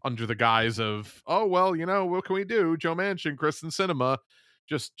under the guise of, oh well, you know, what can we do? Joe Manchin, Kristen Sinema,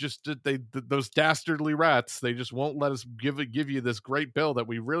 those dastardly rats, they just won't let us give you this great bill that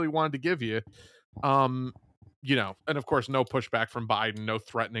we really wanted to give you. You know, and of course, no pushback from Biden, no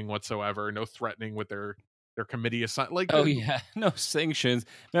threatening whatsoever, no threatening with their their committee assigned. Like, oh yeah, no sanctions.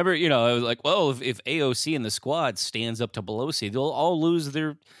 Remember, it was like, well, if AOC and the squad stands up to Pelosi, they'll all lose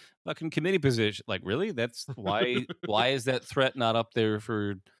their fucking committee position. Like, really? That's why? Why is that threat not up there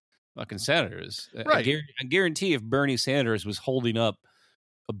for fucking senators? Right. I guarantee if Bernie Sanders was holding up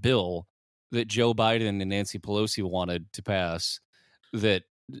a bill that Joe Biden and Nancy Pelosi wanted to pass, that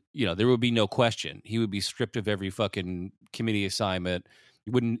there would be no question. He would be stripped of every fucking committee assignment.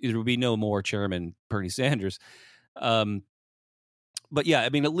 There would be no more Chairman Bernie Sanders. But yeah, I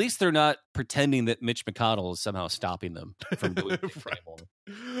mean, at least they're not pretending that Mitch McConnell is somehow stopping them from doing it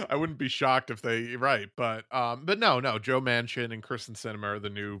anymore. I wouldn't be shocked if they but no, Joe Manchin and Kristen Sinema are the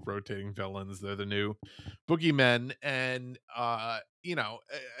new rotating villains. They're the new boogeymen, and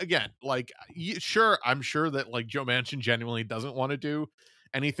again, like, sure, I'm sure that like Joe Manchin genuinely doesn't want to do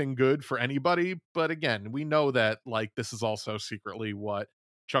anything good for anybody, but again, we know that like this is also secretly what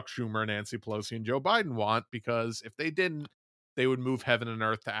Chuck Schumer, Nancy Pelosi, and Joe Biden want, because if they didn't, they would move heaven and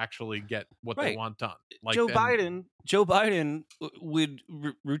earth to actually get what they want done. Like Joe Biden would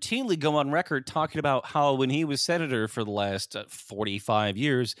routinely go on record talking about how when he was senator for the last 45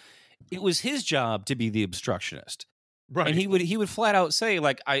 years, it was his job to be the obstructionist. Right. And he would flat out say,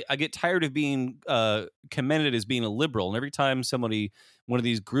 like, I get tired of being commended as being a liberal. And every time one of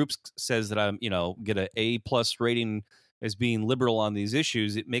these groups says that I'm, get an A+ rating as being liberal on these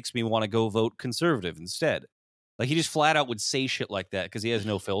issues, it makes me want to go vote conservative instead. Like, he just flat out would say shit like that because he has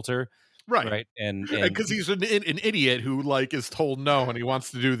no filter. Right. And because he's an idiot who like is told no and he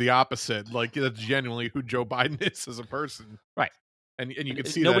wants to do the opposite. Like, that's genuinely who Joe Biden is as a person. Right. And you can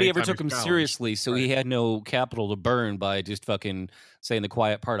see nobody that ever took him seriously, so he had no capital to burn by just fucking saying the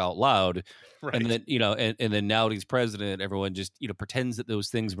quiet part out loud. Right. And then and then now that he's president, everyone just pretends that those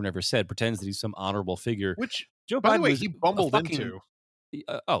things were never said, pretends that he's some honorable figure. Which Joe by Biden the way, he bumbled into.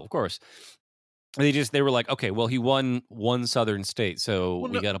 Of course. They were like, okay, well, he won one southern state, so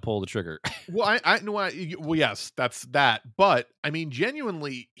we got to pull the trigger. Well, well, yes, that's that. But I mean,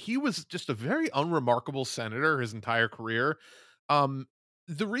 genuinely, he was just a very unremarkable senator his entire career.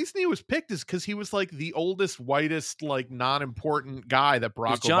 The reason he was picked is because he was like the oldest, whitest, like non-important guy that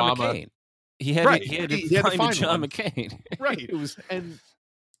Barack John Obama. McCain. He had to find John McCain. Right. It was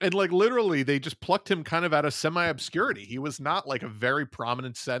and like literally they just plucked him kind of out of semi-obscurity. He was not like a very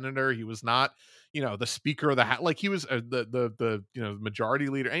prominent senator. He was not, the speaker of the house. Like he was the majority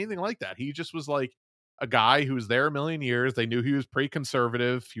leader, anything like that. He just was like a guy who was there a million years. They knew he was pretty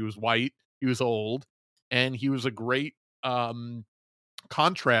conservative. He was white. He was old, and he was a great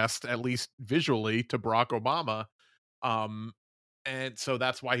contrast, at least visually, to Barack Obama. And so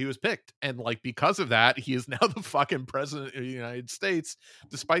that's why he was picked. And like, because of that, he is now the fucking president of the United States,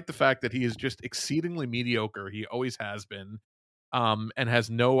 despite the fact that he is just exceedingly mediocre. He always has been, and has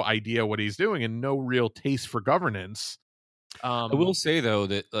no idea what he's doing and no real taste for governance. I will say though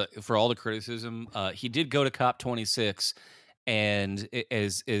that for all the criticism, he did go to COP26, and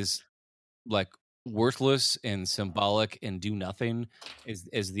is like worthless and symbolic and do nothing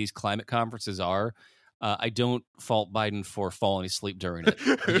as these climate conferences are. I don't fault Biden for falling asleep during it.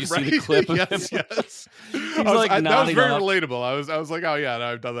 Did you see the clip? Yes. He's that was very off. relatable. I was like, oh yeah,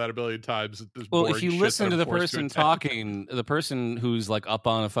 I've done that a billion times. Well, if you listen to the person talking, the person who's like up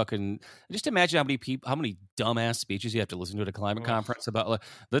on a fucking, just imagine how many dumbass speeches you have to listen to at a climate conference about like,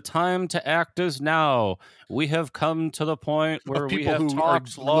 the time to act is now. We have come to the point where we have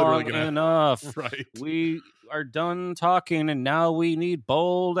talked long enough. Right. We are done talking, and now we need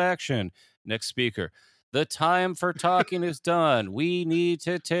bold action. Next speaker. The time for talking is done. We need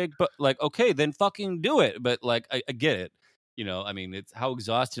to take, but like, okay, then fucking do it. But like, I get it. I mean, it's how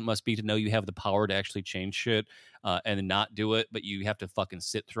exhausting it must be to know you have the power to actually change shit and not do it, but you have to fucking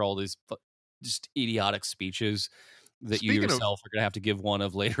sit through all these just idiotic speeches that you yourself are gonna have to give one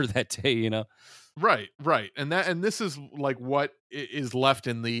of later that day. Right. And this is like what is left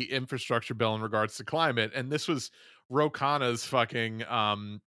in the infrastructure bill in regards to climate. And this was Ro Khanna's fucking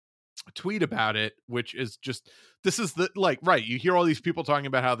tweet about it, which is just, this is the right, you hear all these people talking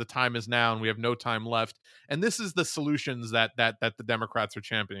about how the time is now and we have no time left, and this is the solutions that the Democrats are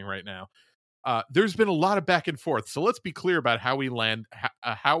championing right now. There's been a lot of back and forth, so let's be clear about how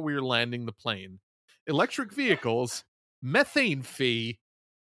we're landing the plane. Electric vehicles, methane fee,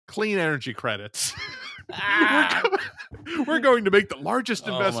 clean energy credits. We're going to make the largest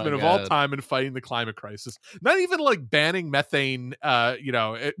investment of all time in fighting the climate crisis. Not even like banning methane,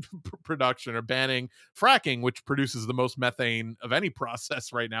 production, or banning fracking, which produces the most methane of any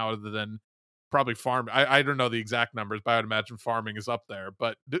process right now, other than probably farm. I don't know the exact numbers, but I would imagine farming is up there.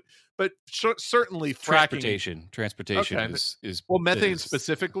 But certainly fracking. Transportation okay. is well, methane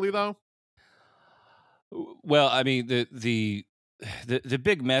specifically though. Well, I mean, the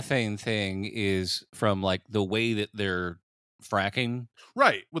big methane thing is from like the way that they're fracking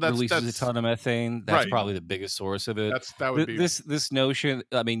Right. Well, releases a that's ton of methane. That's right. probably the biggest source of it. That would be This notion.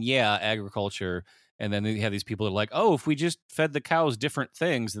 I mean, yeah, agriculture, and then you have these people that are like, oh, if we just fed the cows different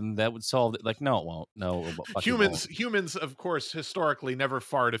things, then that would solve it. Like, no, it won't. No, it fucking won't. Humans, of course, historically never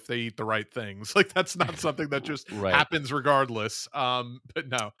fart if they eat the right things. Like that's not something that just Right. happens regardless. But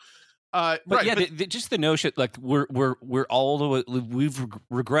no. But right, yeah, just the notion, like we're all the way, we've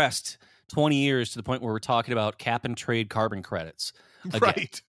regressed 20 years to the point where we're talking about cap and trade carbon credits. Again.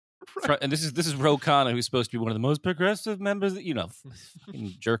 Right. And this is Ro Khanna, who's supposed to be one of the most progressive members,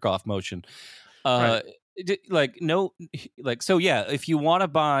 jerk off motion. Right. So yeah, if you want to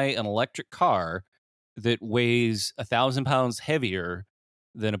buy an electric car that weighs 1,000 pounds heavier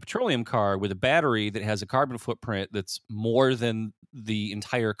than a petroleum car with a battery that has a carbon footprint that's more than the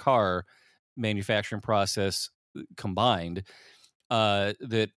entire car manufacturing process combined,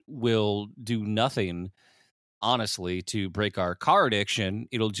 that will do nothing, honestly, to break our car addiction.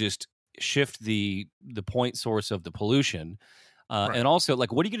 It'll just shift the point source of the pollution. Right. And also,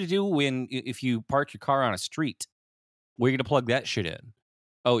 like, what are you going to do if you park your car on a street? Where are you going to plug that shit in?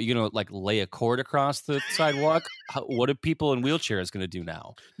 Oh, you're going to like lay a cord across the sidewalk? What are people in wheelchairs going to do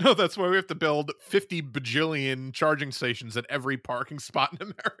now? No, that's why we have to build 50 bajillion charging stations at every parking spot in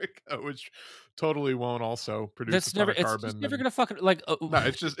America, which totally won't also produce a ton of carbon. It's never going to fucking like. No,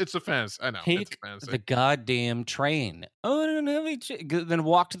 it's a fantasy. I know. Take the goddamn train. Oh, no, then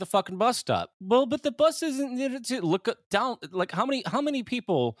walk to the fucking bus stop. Well, but the bus isn't. Look down. Like how many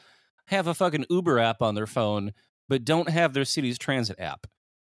people have a fucking Uber app on their phone but don't have their city's transit app?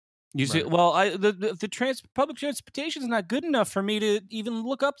 You say, well, the public transportation is not good enough for me to even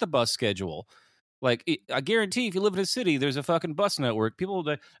look up the bus schedule. Like, I guarantee if you live in a city, there's a fucking bus network. People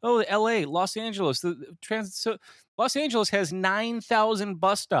like, oh, L.A., Los Angeles. Los Angeles has 9,000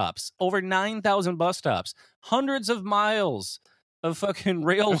 bus stops, over 9,000 bus stops, hundreds of miles of fucking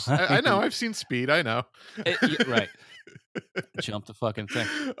rail lines. I know. I've seen Speed. I know. Right. Jump the fucking thing.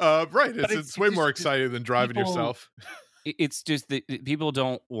 Right. It's way more exciting than driving yourself. It's just that people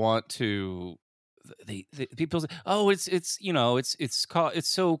don't want to. People say, oh, it's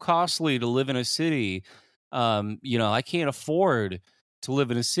so costly to live in a city. I can't afford to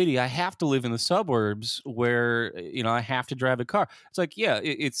live in a city. I have to live in the suburbs where I have to drive a car. It's like, yeah,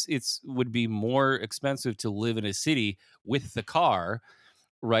 it's would be more expensive to live in a city with the car,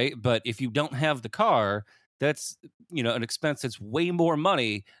 right? But if you don't have the car, that's an expense that's way more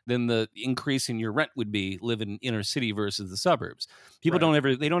money than the increase in your rent would be living inner city versus the suburbs. People don't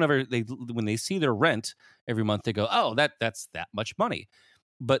ever when they see their rent every month, they go, oh, that's that much money.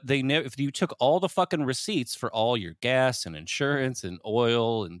 But they never, if you took all the fucking receipts for all your gas and insurance and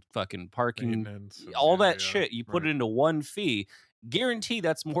oil and fucking parking, all that shit, you put it into one fee, guarantee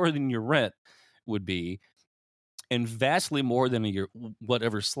that's more than your rent would be. And vastly more than your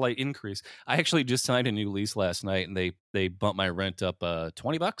whatever slight increase. I actually just signed a new lease last night, and they bumped my rent up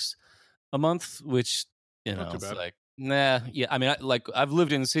 $20 a month, which it's like, nah, yeah. I mean, I've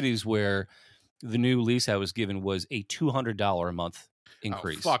lived in cities where the new lease I was given was a $200 a month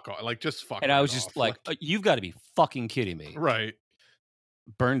increase. Oh, fuck off! Like just fuck. And I was just like, you've got to be fucking kidding me, right?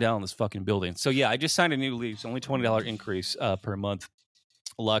 Burn down this fucking building. So yeah, I just signed a new lease, only $20 increase per month.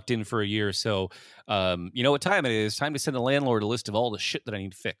 Locked in for a year. So you know what time it is. Time to send the landlord a list of all the shit that I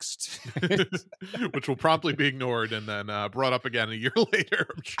need fixed. Which will promptly be ignored and then brought up again a year later,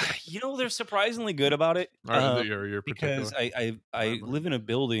 I'm sure. They're surprisingly good about it. Because I live in a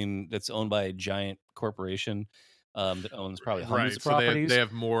building that's owned by a giant corporation that owns probably hundreds of properties. They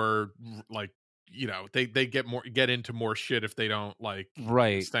have more like they get into more shit if they don't like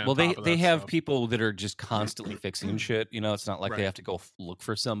well they have people that are just constantly fixing shit. It's not like they have to go look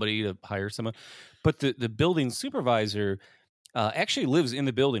for somebody to hire someone. But the building supervisor actually lives in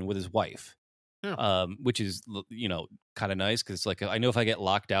the building with his wife. Which is kind of nice because it's like, I know if I get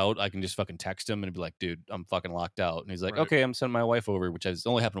locked out, I can just fucking text him and be like, dude, I'm fucking locked out. And he's like, okay, I'm sending my wife over, which has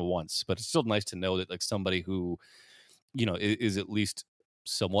only happened once, but it's still nice to know that like somebody who is at least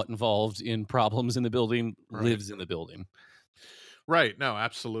somewhat involved in problems in the building lives in the building. Right. No,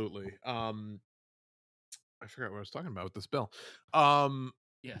 absolutely. I forgot what I was talking about with this bill.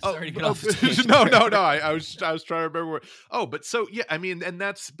 Yeah, sorry to get off no. I was trying to remember where. Oh, but so yeah, I mean, and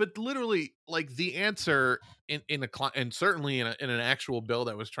but literally like the answer and certainly in an actual bill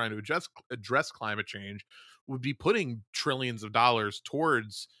that was trying to address climate change would be putting trillions of dollars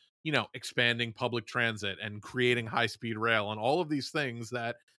towards expanding public transit and creating high-speed rail and all of these things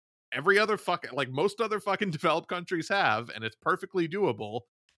that every other most other fucking developed countries have, and it's perfectly doable.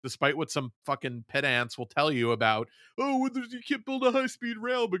 despite what some fucking pedants will tell you about, oh, well, you can't build a high-speed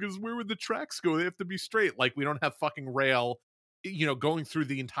rail because where would the tracks go? They have to be straight. Like, we don't have fucking rail, going through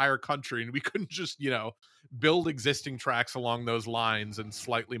the entire country, and we couldn't just, build existing tracks along those lines and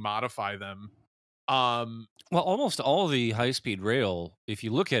slightly modify them. Well, almost all the high-speed rail, if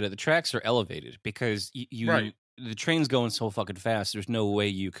you look at it, the tracks are elevated because Right. the train's going so fucking fast. There's no way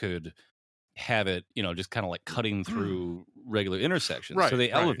you could have it, just kind of like cutting through regular intersections. Right, So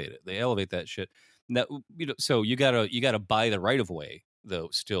they right. elevate it. They elevate that shit. Now, so you gotta buy the right of way though.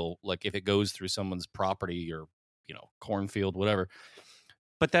 Still, like if it goes through someone's property or cornfield, whatever.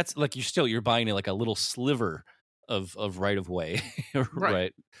 But that's like you're buying like a little sliver of right of way,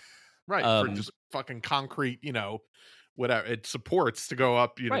 right? Right, for just fucking concrete, whatever it supports to go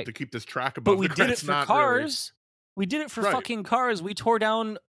up, Right. to keep this track above. But we the did it It's for not cars. We did it for Right. fucking cars. We tore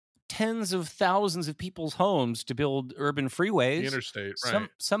down tens of thousands of people's homes to build urban freeways. The interstate, right?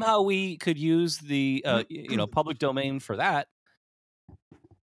 Somehow we could use the public domain for that.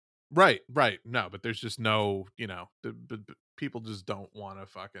 Right. No, but there's just no, people just don't want to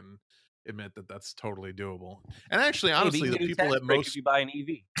fucking admit that that's totally doable. And actually, honestly, the people that most if you buy an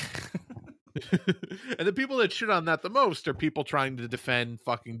EV. and the people that shit on that the most are people trying to defend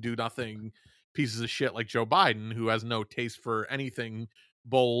fucking do nothing pieces of shit like Joe Biden, who has no taste for anything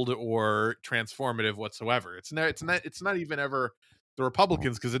bold or transformative whatsoever. It's not even ever the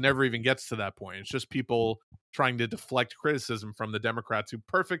Republicans, because it never even gets to that point. It's just people trying to deflect criticism from the Democrats, who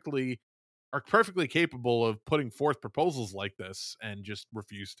are perfectly capable of putting forth proposals like this and just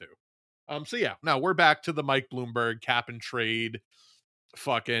refuse to. So yeah, now we're back to the Mike Bloomberg cap and trade,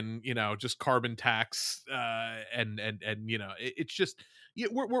 fucking, just carbon tax, and it's just,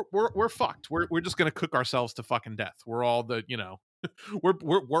 we're fucked. We're just gonna cook ourselves to fucking death. We're all the,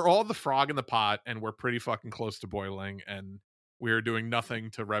 we're all the frog in the pot, and we're pretty fucking close to boiling, and we're doing nothing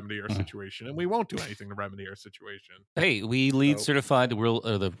to remedy our situation, and we won't do anything to remedy our situation. Hey, we LEED certified not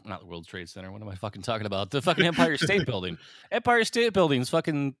the World Trade Center. What am I fucking talking about? The fucking Empire State Building. Empire State Building's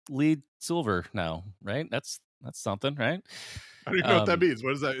fucking LEED silver now, right? That's something, right? I don't even know what that means.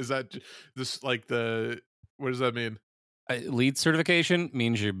 What is that? Is that this like what does that mean? LEED certification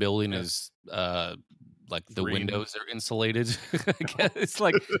means your building is like the green. Windows are insulated. I guess it's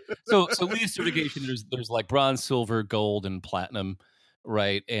like so LEED certification. There's like bronze, silver, gold, and platinum,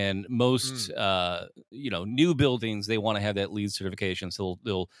 right? And most new buildings, they want to have that LEED certification, so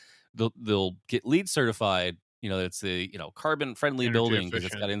they'll get LEED certified. It's the carbon friendly building because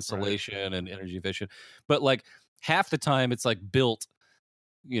it's got insulation and energy efficient. But like half the time, it's like built.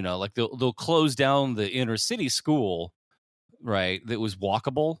 Like they'll close down the inner city school, right? That was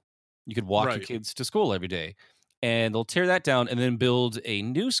walkable. You could walk your kids to school every day, and they'll tear that down and then build a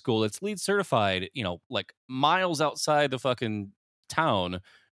new school that's LEED certified, like miles outside the fucking town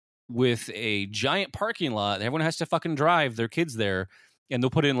with a giant parking lot. Everyone has to fucking drive their kids there, and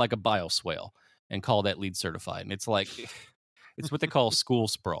they'll put in like a bioswale and call that LEED certified. And it's like, it's what they call school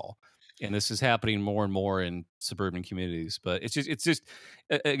sprawl. And this is happening more and more in suburban communities. But it's just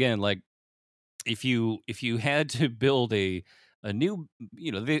again, like if you had to build a new,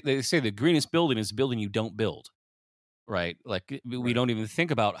 they say the greenest building is a building you don't build, right? Like we don't even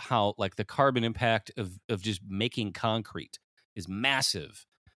think about how like the carbon impact of just making concrete is massive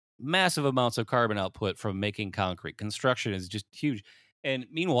amounts of carbon output from making concrete. Construction is just huge. And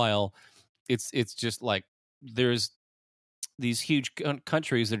meanwhile, it's just like there's these huge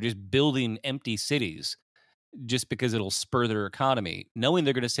countries that are just building empty cities just because it'll spur their economy, knowing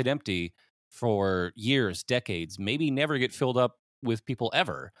they're going to sit empty for years, decades, maybe never get filled up with people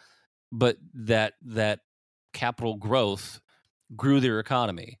ever. But that capital growth grew their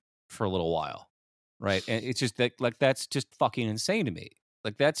economy for a little while, right? And it's just that, like, that's just fucking insane to me.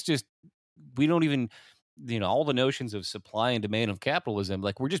 Like, that's just, we don't even, all the notions of supply and demand of capitalism,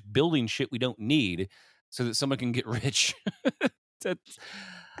 like, we're just building shit we don't need so that someone can get rich. That's,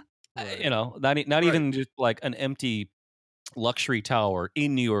 not even just like an empty luxury tower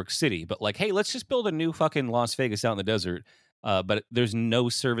in New York City, but like, hey, let's just build a new fucking Las Vegas out in the desert. But there's no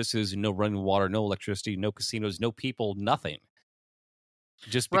services, no running water, no electricity, no casinos, no people, nothing.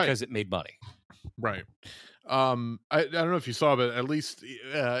 Just because it made money. Right. I don't know if you saw, but at least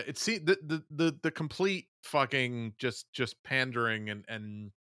it seemed the complete fucking just pandering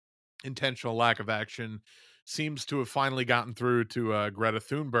and intentional lack of action seems to have finally gotten through to Greta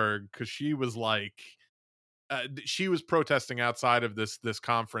Thunberg, because she was like, she was protesting outside of this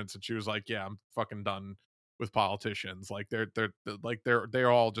conference, and she was like, yeah, I'm fucking done with politicians. Like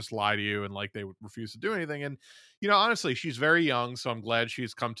they're all just lie to you, and like they would refuse to do anything. And honestly, she's very young, so I'm glad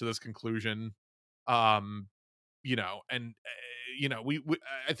she's come to this conclusion. And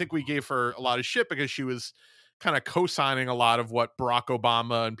I think we gave her a lot of shit because she was kind of co-signing a lot of what Barack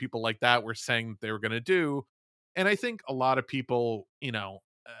Obama and people like that were saying that they were going to do. And I think a lot of people,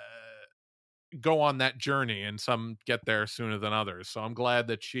 go on that journey, and some get there sooner than others. So I'm glad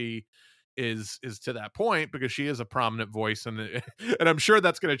that she is to that point, because she is a prominent voice, and and I'm sure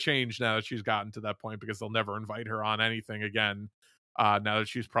that's going to change now that she's gotten to that point, because they'll never invite her on anything again. Now that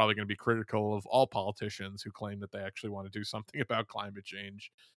she's probably going to be critical of all politicians who claim that they actually want to do something about climate change,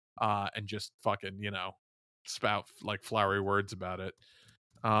 and just fucking, spout like flowery words about it.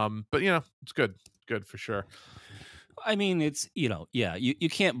 But it's good for sure. I mean, it's, you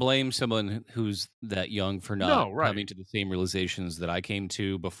can't blame someone who's that young for not coming to the same realizations that I came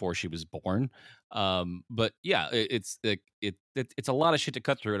to before she was born. But yeah, it's a lot of shit to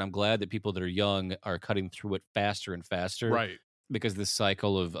cut through, and I'm glad that people that are young are cutting through it faster and faster. Right. Because this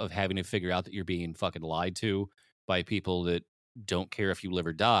cycle of having to figure out that you're being fucking lied to by people that don't care if you live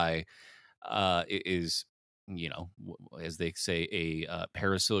or die, is, as they say, a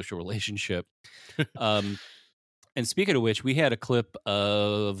parasocial relationship. And speaking of which, we had a clip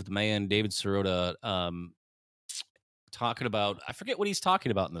of the man David Sirota talking about, I forget what he's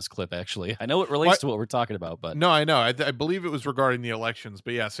talking about in this clip, actually. I know it relates to what we're talking about, but... No, I know. I believe it was regarding the elections.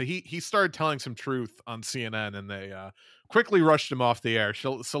 But yeah, so he started telling some truth on CNN, and they quickly rushed him off the air.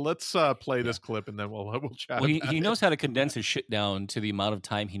 So let's play this clip, and then we'll chat. Well, he knows how to condense his shit down to the amount of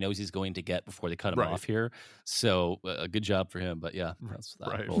time he knows he's going to get before they cut him off here. So good job for him. But yeah, that's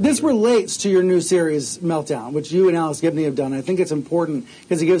right. This relates to your new series Meltdown, which you and Alice Gibney have done. I think it's important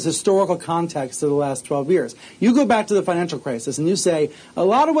because it gives historical context to the last 12 years. You go back to the financial crisis and you say a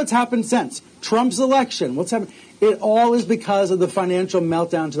lot of what's happened since Trump's election, what's happened, it all is because of the financial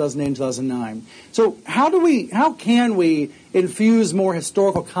meltdown 2008 and 2009. So how can we infuse more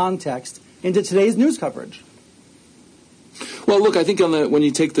historical context into today's news coverage? Well, look, I think when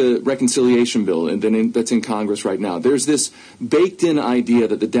you take the reconciliation bill, and then that's in Congress right now, there's this baked-in idea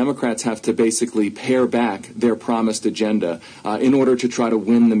that the Democrats have to basically pare back their promised agenda in order to try to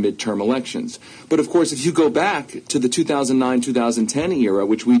win the midterm elections. But, of course, if you go back to the 2009-2010 era,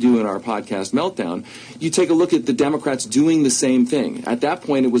 which we do in our podcast Meltdown, you take a look at the Democrats doing the same thing. At that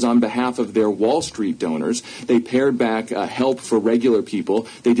point, it was on behalf of their Wall Street donors. They pared back help for regular people.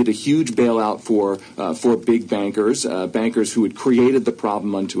 They did a huge bailout for big bankers, bankers who had created the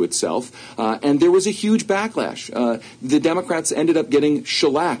problem unto itself, and there was a huge backlash. The Democrats ended up getting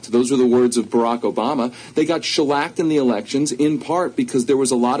shellacked. Those are the words of Barack Obama. They got shellacked in the elections, in part because there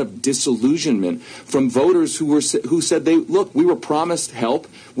was a lot of disillusionment from voters who said, we were promised help,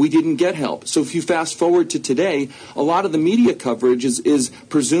 we didn't get help. So if you fast forward to today, a lot of the media coverage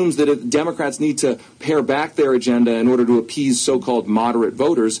presumes that if Democrats need to pare back their agenda in order to appease so-called moderate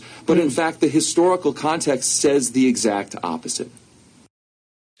voters, but in fact the historical context says the exact opposite.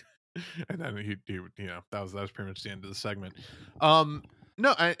 And then he that was pretty much the end of the segment.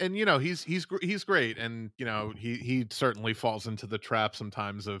 No, and he's great, and he certainly falls into the trap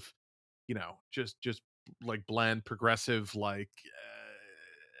sometimes of just like bland progressive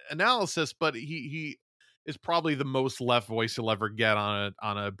analysis, but he is probably the most left voice you'll ever get on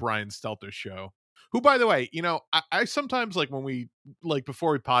a Brian Stelter show. Who, by the way, I sometimes when we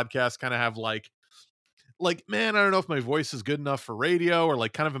before we podcast kind of have man, I don't know if my voice is good enough for radio, or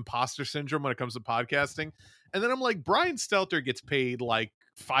kind of imposter syndrome when it comes to podcasting. And then I'm like, Brian Stelter gets paid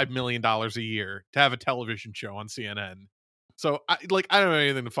 $5 million a year to have a television show on CNN. So I don't have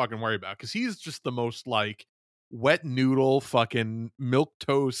anything to fucking worry about, because he's just the most wet noodle fucking milk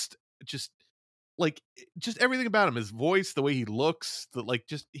toast, just everything about him, his voice, the way he looks,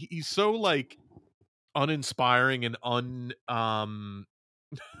 he's so uninspiring and I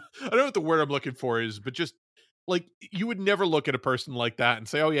don't know what the word I'm looking for is, but just you would never look at a person like that and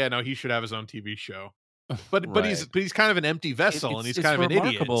say, oh yeah, no, he should have his own TV show. But right. he's kind of an empty vessel, and he's kind of an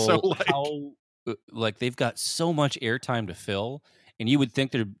idiot. So how they've got so much airtime to fill, and you would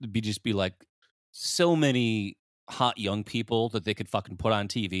think there'd be so many hot young people that they could fucking put on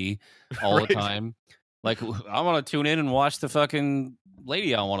TV all right. the time. I want to tune in and watch the fucking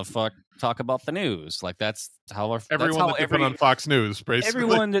lady I want to fuck talk about the news. That's how everyone that they put on Fox News, basically.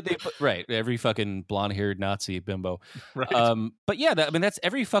 Everyone that they put, right, every fucking blonde-haired Nazi bimbo. Right. But yeah, that's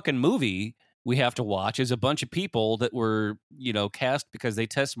every fucking movie we have to watch is a bunch of people that were, cast because they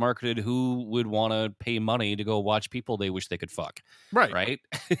test marketed who would want to pay money to go watch people they wish they could fuck. Right. Right.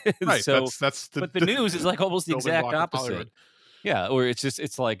 Right. So, that's but the news is almost the exact opposite. Yeah. Or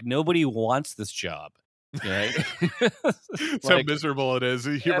it's nobody wants this job. Right. How miserable it is.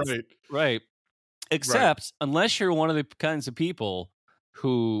 You're right. Right. Except unless you're one of the kinds of people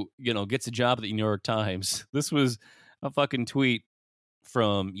who, gets a job at the New York Times. This was a fucking tweet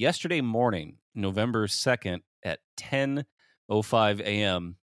from yesterday morning, November 2nd at 10:05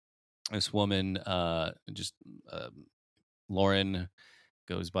 a.m. This woman, Lauren,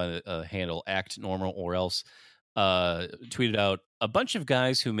 goes by the handle Act Normal or Else, tweeted out, a bunch of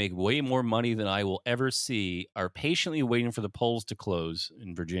guys who make way more money than I will ever see are patiently waiting for the polls to close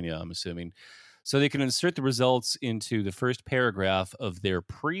in Virginia, I'm assuming, so they can insert the results into the first paragraph of their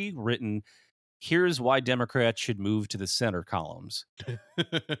pre-written "Here's why Democrats should move to the center" columns.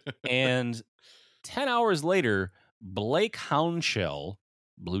 And 10 hours later, Blake Hounshell,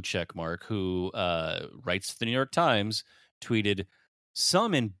 blue check mark, who writes for the New York Times, tweeted,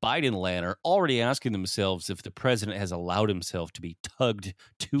 some in Biden land are already asking themselves if the president has allowed himself to be tugged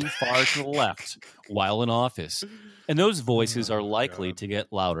too far to the left while in office. And those voices are likely to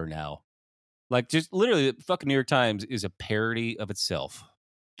get louder now. Like, just literally, the fucking New York Times is a parody of itself.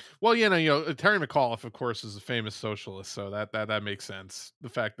 Well, Terry McAuliffe, of course, is a famous socialist, so that makes sense. The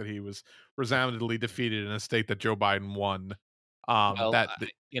fact that he was resoundingly defeated in a state that Joe Biden won.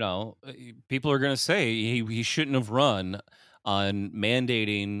 People are going to say he shouldn't have run on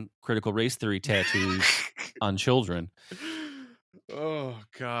mandating critical race theory tattoos on children. Oh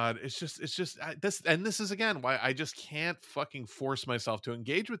God, it's just this is again why I just can't fucking force myself to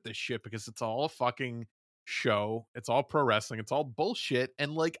engage with this shit, because it's all a fucking show. It's all pro wrestling. It's all bullshit.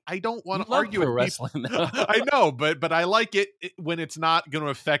 And like, I don't want to argue with wrestling. I know, but I like it when it's not going to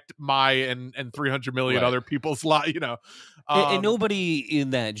affect my and 300 million other people's lives. And nobody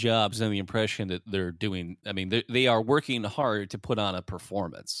in that job is under the impression that they're doing. I mean, they are working hard to put on a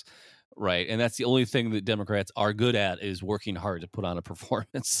performance. Right. And that's the only thing that Democrats are good at, is working hard to put on a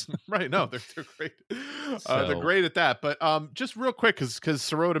performance. Right. No, they're great. They're great at that. But just real quick, because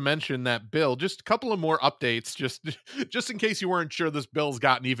Sirota mentioned that bill, just a couple of more updates, just in case you weren't sure, this bill's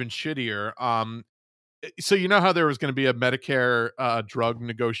gotten even shittier. So you know how there was going to be a Medicare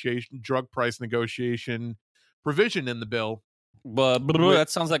drug price negotiation provision in the bill. But that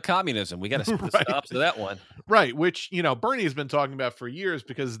sounds like communism. We got to put a stop to that one. Right, which, Bernie has been talking about for years,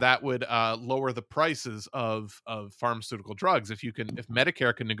 because that would lower the prices of pharmaceutical drugs. If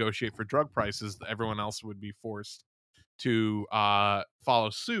Medicare can negotiate for drug prices, everyone else would be forced to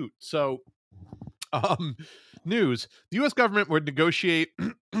follow suit. So, news: the U.S. government would negotiate.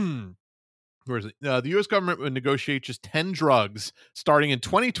 Where is it? The U.S. government would negotiate just 10 drugs starting in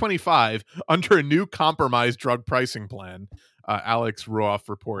 2025 under a new compromise drug pricing plan. Alex Ruoff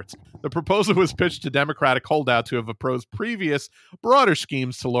reports. The proposal was pitched to Democratic holdouts who have opposed previous broader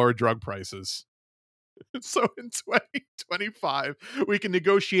schemes to lower drug prices. So in 2025, we can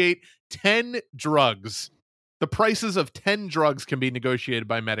negotiate 10 drugs. The prices of 10 drugs can be negotiated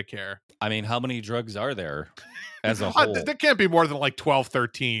by Medicare. I mean, how many drugs are there as a whole? There can't be more than like 12,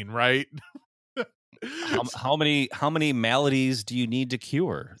 13, right? How many maladies do you need to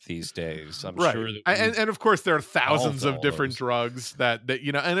cure these days? I'm sure that and of course there are thousands of different drugs that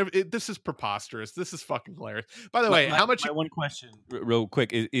and this is preposterous. This is fucking hilarious. By the way, how much? My one question, real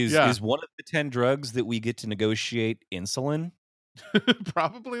quick, is one of the 10 drugs that we get to negotiate insulin?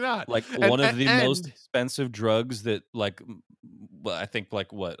 Probably not. Like one of the most expensive drugs that, like, I think,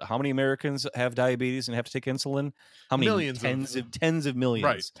 like, what? How many Americans have diabetes and have to take insulin? How many? Millions. Tens of millions.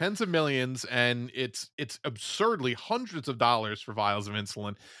 Right, tens of millions, and it's absurdly hundreds of dollars for vials of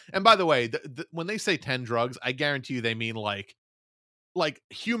insulin. And by the way, when they say 10 drugs, I guarantee you they mean like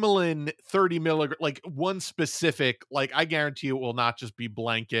Humulin 30 milligram, like one specific. Like, I guarantee you it will not just be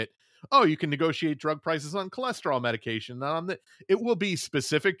blanket. Oh, you can negotiate drug prices on cholesterol medication. It will be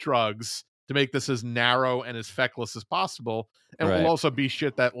specific drugs to make this as narrow and as feckless as possible. And it will also be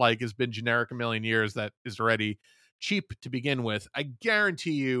shit that like has been generic a million years, that is already cheap to begin with. I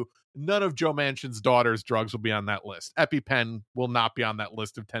guarantee you none of Joe Manchin's daughter's drugs will be on that list. EpiPen will not be on that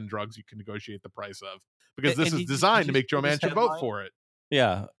list of 10 drugs you can negotiate the price of, because this is designed to make Joe Manchin vote for it.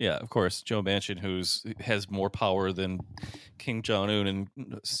 Yeah, of course. Joe Manchin, has more power than Kim Jong-un in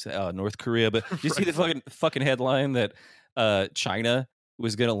North Korea. But did you see the fucking headline that China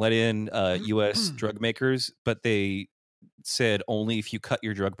was going to let in U.S. drug makers, but they said only if you cut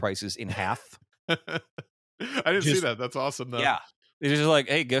your drug prices in half? I didn't see that. That's awesome, though. Yeah. It's just like,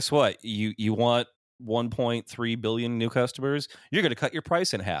 hey, guess what? You want 1.3 billion new customers? You're going to cut your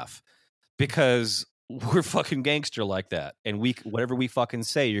price in half, because we're fucking gangster like that, and whatever we fucking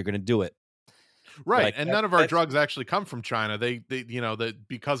say, you're gonna do it. Right. Like, and none of our drugs actually come from China. They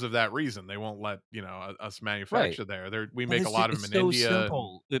because of that reason, they won't let us manufacture there. We make a lot of them in India.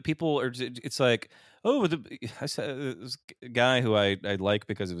 Simple. The people are. It's like, I said this guy who I like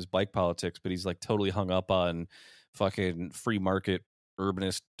because of his bike politics, but he's like totally hung up on fucking free market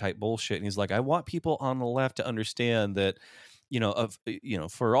urbanist type bullshit. And he's like, I want people on the left to understand that,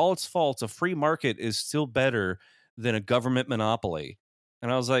 for all its faults, a free market is still better than a government monopoly.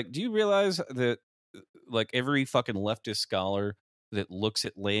 And I was like, do you realize that like every fucking leftist scholar that looks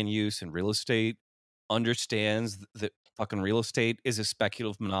at land use and real estate understands that fucking real estate is a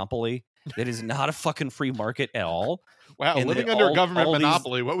speculative monopoly that is not a fucking free market at all? Wow, And living that under a all government these-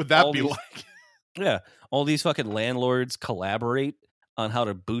 monopoly, what would that all be these- like? Yeah, all these fucking landlords collaborate on how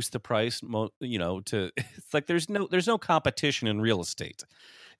to boost the price. It's like there's no competition in real estate.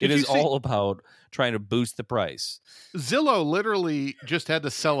 It Did you is see- all about trying to boost the price. Zillow literally just had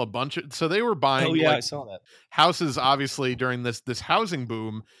to sell a bunch of, so they were buying Oh yeah, I like saw that. houses obviously during this housing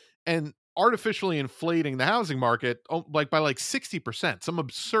boom and artificially inflating the housing market like by like 60%, some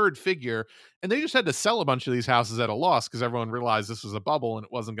absurd figure, and they just had to sell a bunch of these houses at a loss because everyone realized this was a bubble and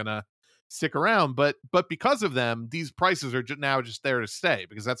it wasn't going to stick around. But because of them, these prices are now just there to stay,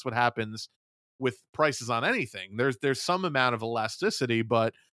 because that's what happens with prices on anything. There's some amount of elasticity,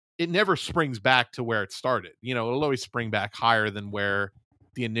 but it never springs back to where it started. It'll always spring back higher than where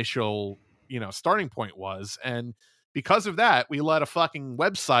the initial starting point was. And because of that, we let a fucking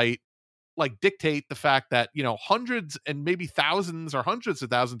website like dictate the fact that hundreds and maybe thousands or hundreds of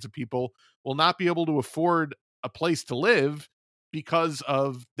thousands of people will not be able to afford a place to live because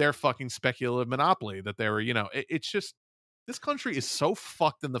of their fucking speculative monopoly that they were it's just, this country is so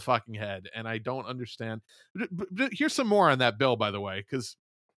fucked in the fucking head, and I don't understand. But here's some more on that bill, by the way, because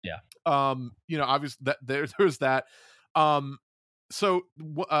obviously that there's that.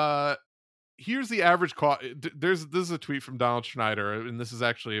 Here's the average cost. This is a tweet from Donald Schneider, and this is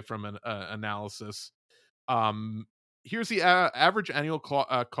actually from an analysis. Here's the average annual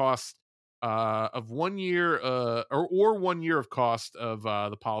cost of 1 year or 1 year of cost of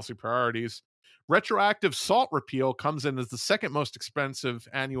the policy priorities. Retroactive SALT repeal comes in as the second most expensive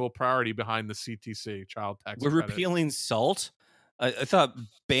annual priority behind the CTC, child tax We're credit. repealing SALT. I thought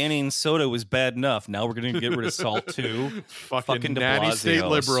banning soda was bad enough. Now we're going to get rid of SALT too. fucking de natty Blasio. state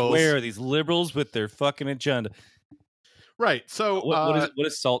liberals. I swear, these liberals with their fucking agenda. Right. So what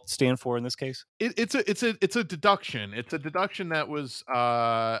does SALT stand for in this case? It's a deduction. It's a deduction that was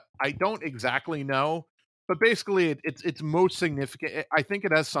I don't exactly know, but basically it's most significant. I think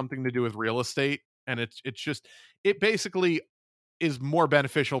it has something to do with real estate, and it basically is more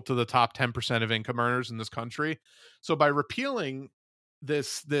beneficial to the top 10% of income earners in this country. So by repealing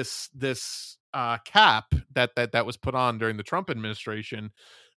this cap that was put on during the Trump administration,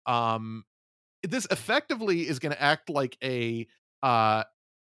 this effectively is going to act like a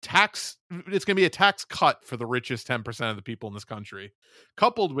tax. It's going to be a tax cut for the richest 10% of the people in this country,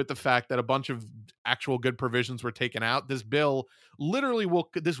 coupled with the fact that a bunch of actual good provisions were taken out. This bill literally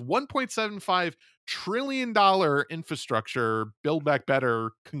this $1.75 trillion infrastructure Build Back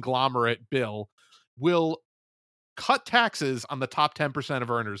Better conglomerate bill will cut taxes on the top 10%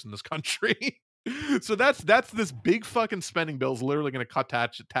 of earners in this country. So that's this big fucking spending bill is literally going to cut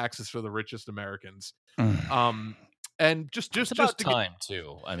taxes for the richest Americans. And just about time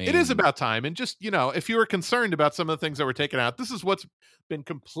too. I mean, it is about time. And just, if you were concerned about some of the things that were taken out, this is what's been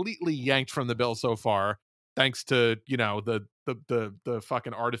completely yanked from the bill so far, thanks to, the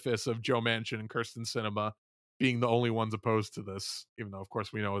fucking artifice of Joe Manchin and Kirsten Sinema being the only ones opposed to this, even though, of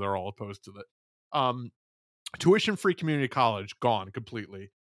course, we know they're all opposed to it. Tuition-free community college, gone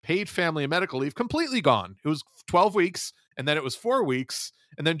completely. Paid family and medical leave, completely gone. It was 12 weeks, and then it was 4 weeks,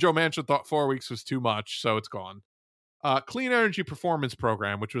 and then Joe Manchin thought 4 weeks was too much, so it's gone. Clean Energy Performance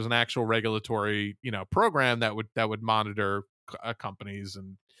Program, which was an actual regulatory, program that would monitor companies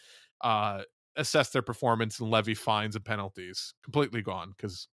and assess their performance and levy fines and penalties, completely gone,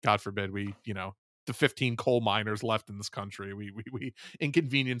 because God forbid we, the 15 coal miners left in this country, we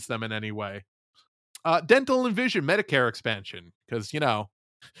inconvenience them in any way. Dental and vision Medicare expansion, because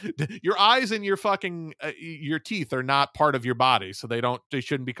your eyes and your fucking your teeth are not part of your body, so they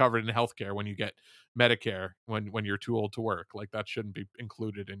shouldn't be covered in healthcare when you get Medicare when you're too old to work. Like, that shouldn't be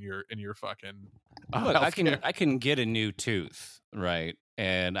included in your fucking look, healthcare. I can get a new tooth, right,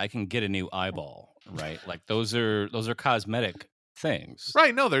 and I can get a new eyeball, right. Like those are cosmetic things,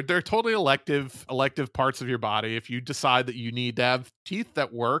 right? No, they're totally elective parts of your body. If you decide that you need to have teeth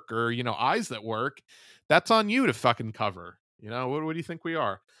that work or eyes that work, that's on you to fucking cover. What do you think we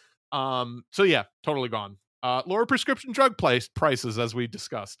are? So yeah, totally gone. Lower prescription drug prices, as we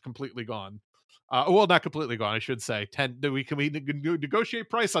discussed, completely gone. Well, not completely gone, I should say. 10. We negotiate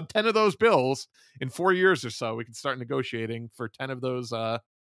price on 10 of those bills in 4 years or so. We can start negotiating for 10 of those 10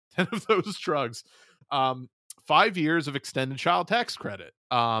 of those drugs. 5 years of extended child tax credit.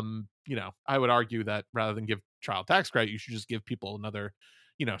 I would argue that rather than give child tax credit, you should just give people another,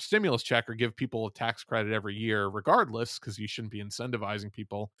 stimulus check, or give people a tax credit every year regardless, because you shouldn't be incentivizing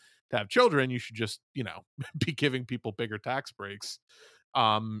people to have children. You should just, be giving people bigger tax breaks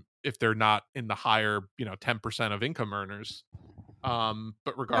if they're not in the higher, 10% of income earners.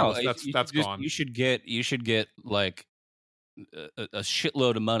 But regardless, that's gone. You should get like a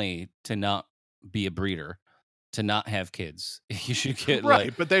shitload of money to not be a breeder, to not have kids. You should get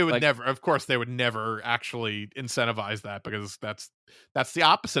right, but they would never. Of course, they would never actually incentivize that, because that's the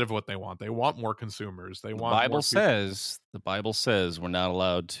opposite of what they want. They want more consumers. They want. The Bible says we're not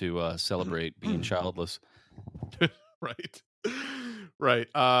allowed to celebrate being childless. Right. Right.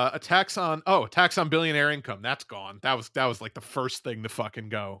 A tax on billionaire income. That's gone. That was like the first thing to fucking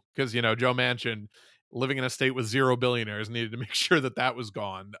go, because Joe Manchin, living in a state with 0 billionaires, needed to make sure that was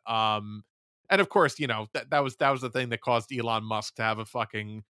gone. And of course, that was the thing that caused Elon Musk to have a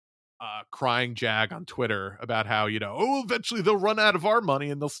fucking crying jag on Twitter about how, eventually they'll run out of our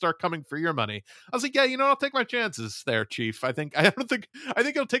money and they'll start coming for your money. I was like, yeah, I'll take my chances there, Chief. I think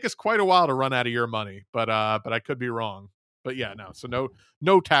it'll take us quite a while to run out of your money, but I could be wrong. But yeah, no. So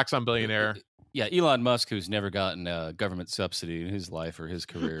no tax on billionaire. Yeah, Elon Musk, who's never gotten a government subsidy in his life or his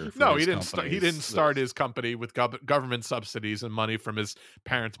career. No, he didn't. He didn't start his company with government subsidies and money from his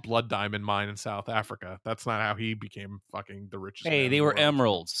parents' blood diamond mine in South Africa. That's not how he became fucking the richest. Hey, they were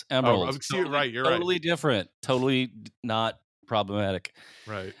emeralds. Oh, right. You're right. Totally different. Totally not problematic.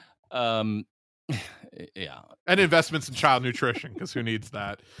 Right. Yeah. And investments in child nutrition, because who needs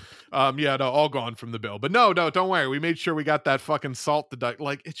that? Yeah, no, all gone from the bill. But no, don't worry. We made sure we got that fucking salt deduct.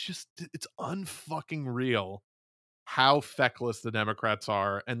 Like, it's unfucking real how feckless the Democrats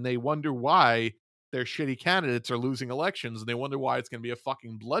are, and they wonder why their shitty candidates are losing elections, and they wonder why it's going to be a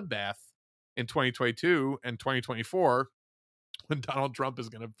fucking bloodbath in 2022 and 2024 when Donald Trump is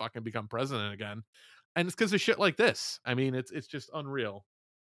going to fucking become president again. And it's because of shit like this. I mean, it's just unreal.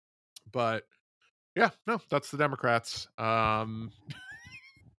 But yeah, no, that's the Democrats. So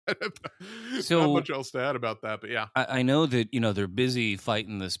not much else to add about that, but yeah, I know that they're busy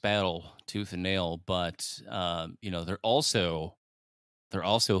fighting this battle tooth and nail, but they're also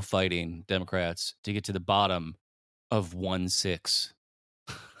fighting, Democrats, to get to the bottom of 1-6.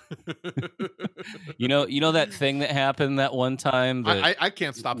 you know that thing that happened that one time. I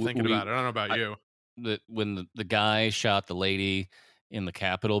can't stop thinking about it. I don't know about you. That when the guy shot the lady in the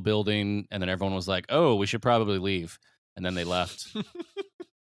Capitol building, and then everyone was like, "Oh, we should probably leave," and then they left.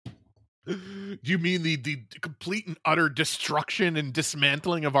 Do you mean the complete and utter destruction and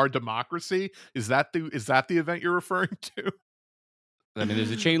dismantling of our democracy? Is that the event you're referring to? I mean,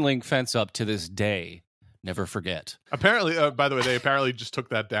 there's a chain link fence up to this day. Never forget. Apparently, by the way, they apparently just took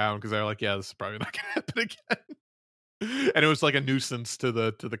that down because they're like, yeah, this is probably not going to happen again. And it was like a nuisance to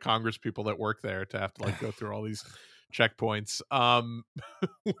the Congress people that work there to have to like go through all these checkpoints,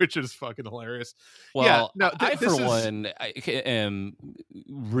 which is fucking hilarious. Well, yeah, no, I am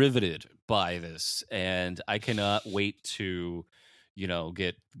riveted by this, and I cannot wait to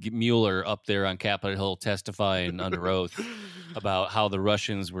get Mueller up there on Capitol Hill testifying under oath about how the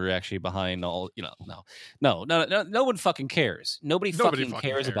Russians were actually behind all. No one fucking cares. Nobody fucking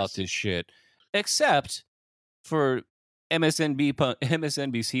cares about this shit, except for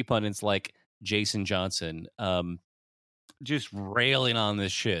MSNBC pundits like Jason Johnson, just railing on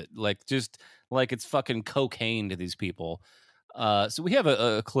this shit, like it's fucking cocaine to these people. So we have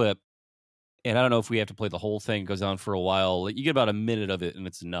a clip, and I don't know if we have to play the whole thing. It goes on for a while. You get about a minute of it, and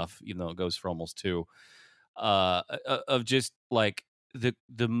it's enough, even though it goes for almost 2. Of just like the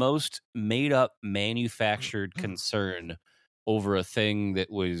most made up, manufactured concern over a thing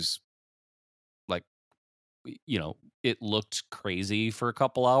that was like, it looked crazy for a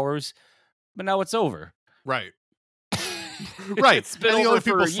couple hours, but now it's over. Right. Right. And the only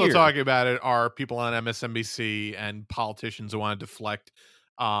people still talking about it are people on MSNBC and politicians who want to deflect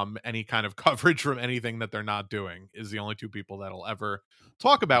any kind of coverage from anything that they're not doing. Is the only 2 people that'll ever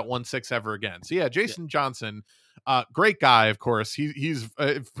talk about 1-6 ever again. So yeah, Jason Johnson, great guy, of course. He's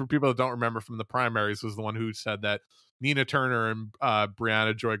for people that don't remember from the primaries, was the one who said that Nina Turner and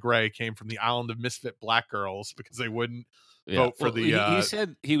Breonna Joy Gray came from the island of misfit black girls because they wouldn't vote for the. He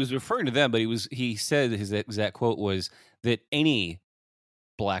said he was referring to them, but he said his exact quote was that any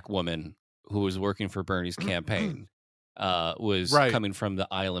black woman who was working for Bernie's campaign was coming from the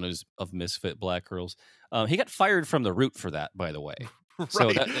island of misfit black girls. He got fired from The Root for that, by the way. Right.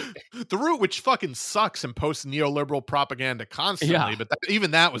 So The Root, which fucking sucks and posts neoliberal propaganda constantly, but even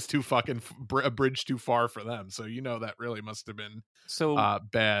that was too fucking a bridge too far for them. So that really must have been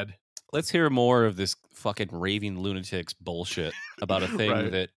bad. Let's hear more of this fucking raving lunatics bullshit about a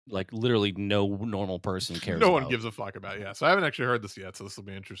thing that like literally no normal person cares No about. one gives a fuck about. Yeah, so I haven't actually heard this yet, so this will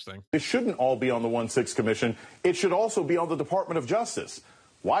be interesting. It shouldn't all be on the 1-6 Commission. It should also be on the Department of Justice.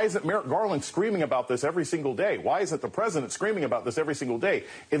 Why isn't Merrick Garland screaming about this every single day? Why isn't the president screaming about this every single day,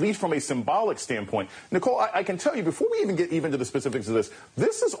 at least from a symbolic standpoint? Nicole, I can tell you, before we even get to the specifics of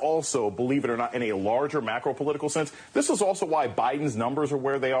this is also, believe it or not, in a larger macro political sense, this is also why Biden's numbers are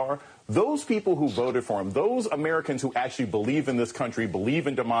where they are. Those people who voted for him, those Americans who actually believe in this country, believe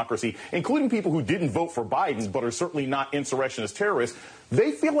in democracy, including people who didn't vote for Biden but are certainly not insurrectionist terrorists,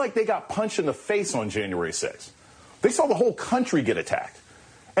 they feel like they got punched in the face on January 6th. They saw the whole country get attacked.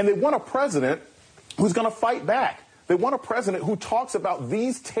 And they want a president who's going to fight back. They want a president who talks about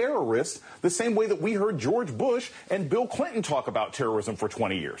these terrorists the same way that we heard George Bush and Bill Clinton talk about terrorism for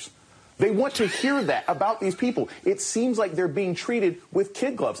 20 years. They want to hear that about these people. It seems like they're being treated with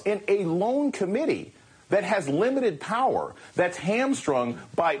kid gloves. And a lone committee that has limited power, that's hamstrung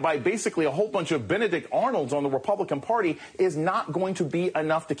by basically a whole bunch of Benedict Arnolds on the Republican Party, is not going to be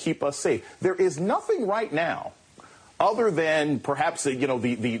enough to keep us safe. There is nothing right now, other than perhaps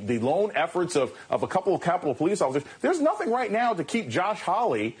the lone efforts of a couple of Capitol Police officers. There's nothing right now to keep Josh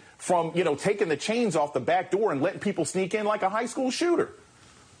Hawley from taking the chains off the back door and letting people sneak in like a high school shooter.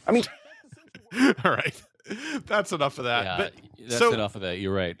 I mean, all right, that's enough of that. Yeah, but, that's enough of that.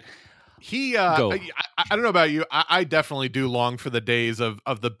 You're right. I don't know about you. I definitely do long for the days of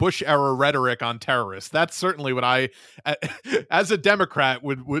the Bush era rhetoric on terrorists. That's certainly what I, as a Democrat,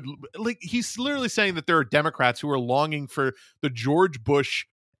 would like. He's literally saying that there are Democrats who are longing for the George Bush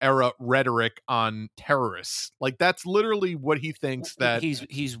era rhetoric on terrorists. Like that's literally what he thinks. That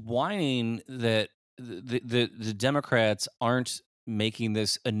he's whining that the Democrats aren't making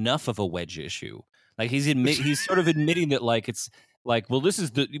this enough of a wedge issue. Like he's sort of admitting that like it's. Like, well,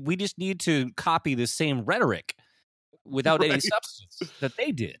 we just need to copy the same rhetoric without any substance that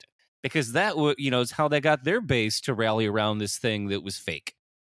they did, because that is how they got their base to rally around this thing that was fake,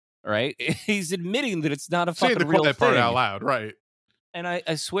 right? He's admitting that it's not a fucking real thing. Part out loud, right? And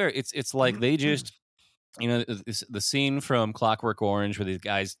I swear, it's like they just, the scene from Clockwork Orange where these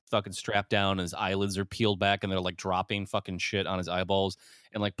guys fucking strapped down and his eyelids are peeled back and they're like dropping fucking shit on his eyeballs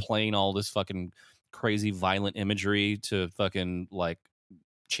and like playing all this fucking crazy violent imagery to fucking like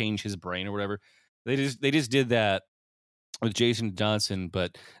change his brain or whatever. They just did that with Jason Johnson,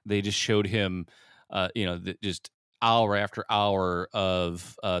 but they just showed him just hour after hour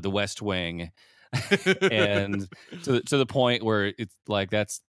of the West Wing and to the point where it's like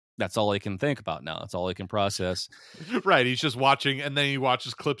that's all I can think about now. That's all I can process. Right. He's just watching, and then he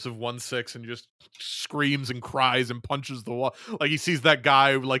watches clips of 1-6 and just screams and cries and punches the wall. Like he sees that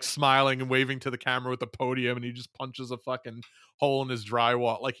guy like smiling and waving to the camera with the podium, and he just punches a fucking hole in his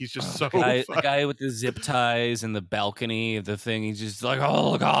drywall. Like he's just the guy with the zip ties and the balcony of the thing. He's just like,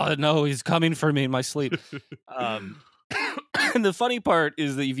 oh God, no, he's coming for me in my sleep. And the funny part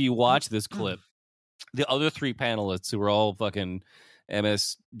is that if you watch this clip, the other three panelists who were all fucking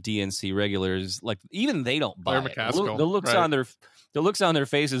MSDNC regulars, like even they don't buy it. The looks on their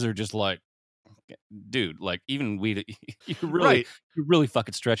faces are just like, dude, like even you're really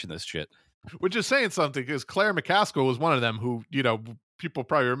fucking stretching this shit. Which is saying something, because Claire McCaskill was one of them who, people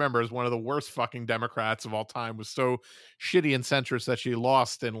probably remember as one of the worst fucking Democrats of all time, was so shitty and centrist that she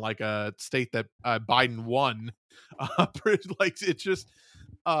lost in like a state that Biden won. Like it's just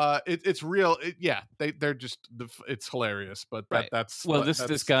it's real. They're just it's hilarious. But that's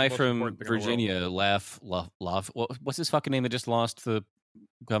this guy from Virginia, Laugh. What's his fucking name that just lost the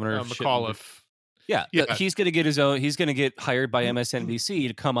governor? McAuliffe. Yeah, he's going to get his own. He's going to get hired by MSNBC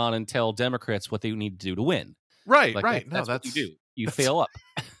to come on and tell Democrats what they need to do to win. Right, like right. That's what you do. You fail up.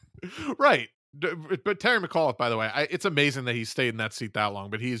 Right. But Terry McAuliffe, by the way, it's amazing that he stayed in that seat that long.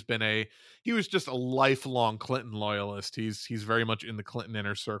 But he was just a lifelong Clinton loyalist. He's very much in the Clinton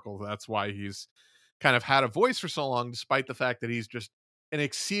inner circle. That's why he's kind of had a voice for so long, despite the fact that he's just an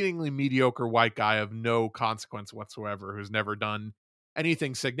exceedingly mediocre white guy of no consequence whatsoever, who's never done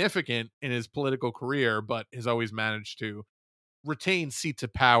anything significant in his political career, but has always managed to retain seats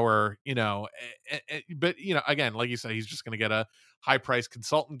of power, but again, like you said, he's just going to get a high price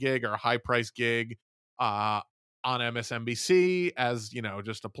consultant gig or a high price gig on MSNBC as,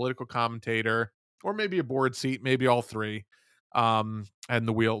 just a political commentator, or maybe a board seat, maybe all three. And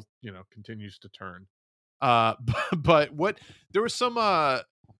the wheel, continues to turn. But what there was some,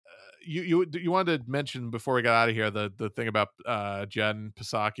 you wanted to mention before we got out of here, the thing about Jen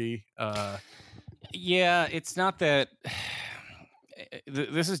Psaki. Yeah, it's not that.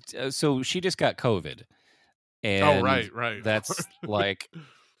 This is so she just got COVID, and right. That's like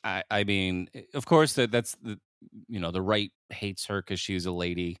I mean, of course, that's the the right hates her because she's a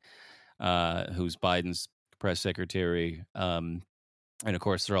lady who's Biden's press secretary. And of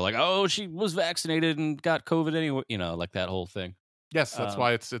course, they're all like, "Oh, she was vaccinated and got COVID anyway," like that whole thing. Yes, that's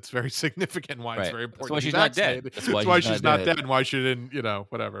why it's very significant. Why it's Right. very important. That's why she's not dead. That's why she's not dead. And why she didn't,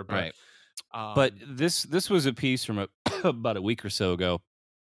 whatever. But, right. But this was a piece from about a week or so ago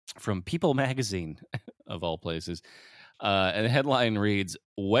from People magazine, of all places. And the headline reads,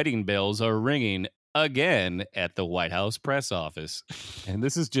 "Wedding bells are ringing again at the White House press office." And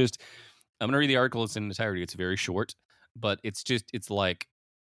this is just, I'm going to read the article in its entirety. It's very short, but it's like,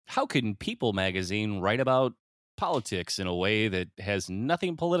 how can People magazine write about politics in a way that has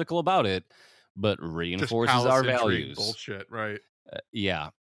nothing political about it, but reinforces our values? Bullshit, right?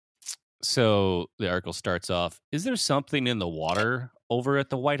 Yeah. So the article starts off, "Is there something in the water over at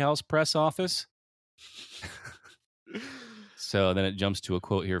the White House press office?" So then it jumps to a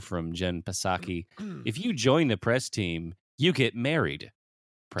quote here from Jen Psaki. "If you join the press team, you get married."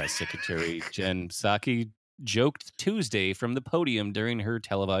 Press Secretary Jen Psaki joked Tuesday from the podium during her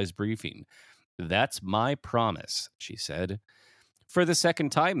televised briefing. "That's my promise," she said. For the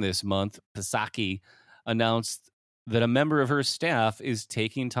second time this month, Psaki announced that a member of her staff is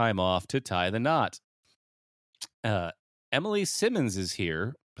taking time off to tie the knot. "Emily Simmons is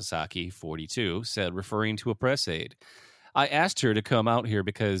here," Psaki, 42, said, referring to a press aide. "I asked her to come out here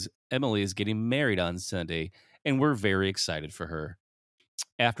because Emily is getting married on Sunday, and we're very excited for her."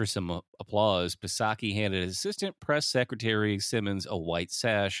 After some applause, Psaki handed Assistant Press Secretary Simmons a white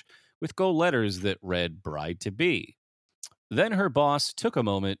sash with gold letters that read "Bride-to-be." Then her boss took a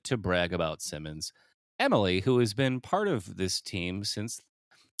moment to brag about Simmons. Emily, who has been part of this team since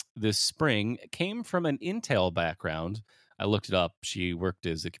this spring, came from an Intel background. I looked it up. She worked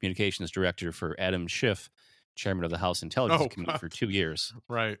as the communications director for Adam Schiff, chairman of the House Intelligence Committee, for 2 years.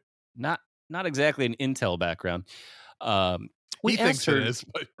 Right. Not exactly an Intel background. He thinks it is,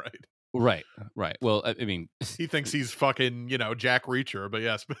 but right. Right. Well, I mean, he thinks he's fucking, Jack Reacher, but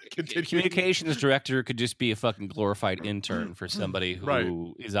yes. Communications director could just be a fucking glorified intern for somebody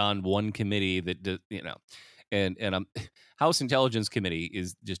who is on one committee that does, and House Intelligence Committee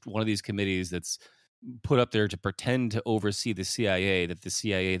is just one of these committees that's put up there to pretend to oversee the CIA, that the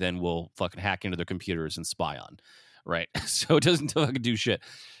CIA then will fucking hack into their computers and spy on. Right. So it doesn't fucking do shit.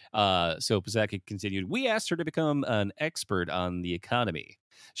 So Psaki continued, "We asked her to become an expert on the economy.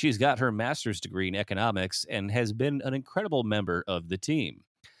 She's got her master's degree in economics and has been an incredible member of the team."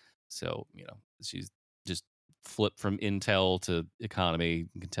 So, she's just flipped from Intel to economy.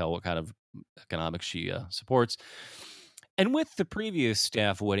 You can tell what kind of economics she supports. And with the previous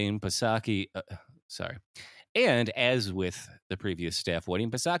staff wedding, And as with the previous staff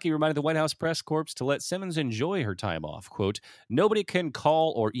wedding, Psaki reminded the White House press corps to let Simmons enjoy her time off. Quote, "Nobody can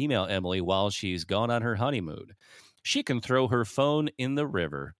call or email Emily while she's gone on her honeymoon. She can throw her phone in the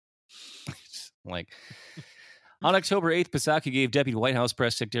river." On October 8th, Psaki gave Deputy White House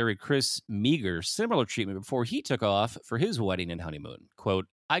Press Secretary Chris Meagher similar treatment before he took off for his wedding and honeymoon. Quote,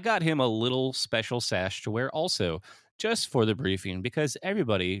 "I got him a little special sash to wear also, just for the briefing, because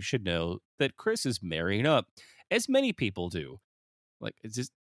everybody should know that Chris is marrying up, as many people do." It's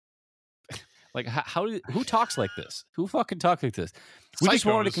just who talks like this? Who fucking talks like this? We just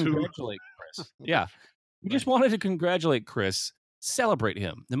wanted to congratulate Chris. Yeah. We just wanted to congratulate Chris. Celebrate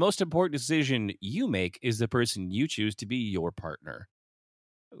him. The most important decision you make is the person you choose to be your partner.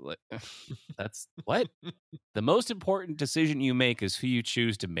 That's what? The most important decision you make is who you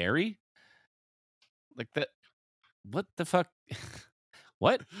choose to marry? That. What the fuck?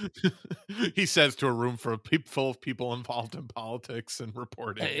 What? He says to a room full of people involved in politics and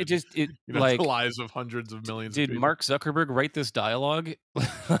reporting. The lives of hundreds of millions of people. Did Mark Zuckerberg write this dialogue?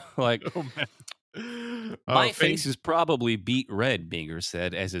 Oh, man. My face is probably beet red, Meagher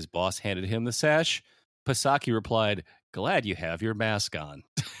said as his boss handed him the sash. Psaki replied, "Glad you have your mask on."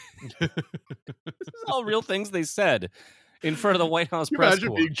 This is all real things they said in front of the White House press corps.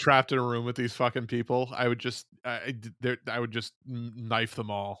 Imagine being trapped in a room with these fucking people. I would just knife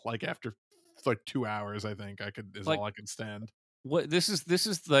them all. After 2 hours, I think is all I could stand. What this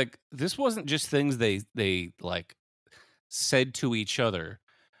wasn't just things they said to each other.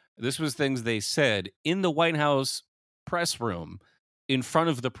 This was things they said in the White House press room in front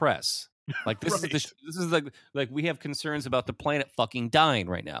of the press. This is we have concerns about the planet fucking dying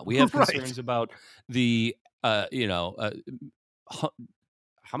right now. We have concerns about the how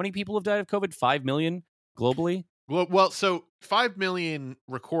many people have died of COVID? 5 million globally. Well, so 5 million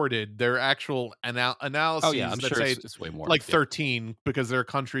recorded. Their actual analyses Oh yeah, I'm that sure say it's way more. like 13 because there are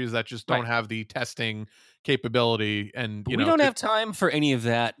countries that just don't have the testing capability, and we don't have time for any of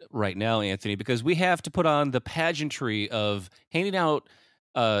that right now, Anthony, because we have to put on the pageantry of handing out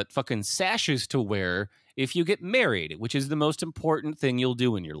fucking sashes to wear if you get married, which is the most important thing you'll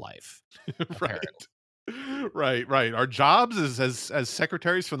do in your life. Right. Our jobs is as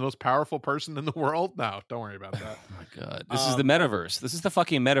secretaries for the most powerful person in the world. No, don't worry about that. Oh my God, this is the metaverse. This is the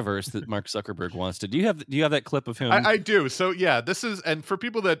fucking metaverse that Mark Zuckerberg wants to. Do you have that clip of him? I do. So yeah, this is, and for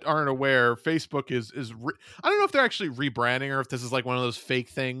people that aren't aware, Facebook is I don't know if they're actually rebranding or if this is like one of those fake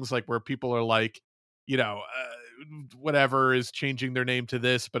things, like where people are like, whatever is changing their name to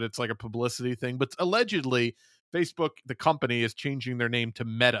this, but it's like a publicity thing. But allegedly, Facebook, the company, is changing their name to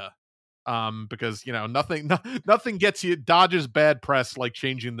Meta. Because nothing dodges bad press like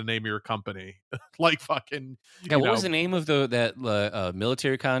changing the name of your company. Like fucking what was the name of that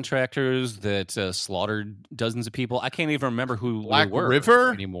military contractors that slaughtered dozens of people? I can't even remember who Black they were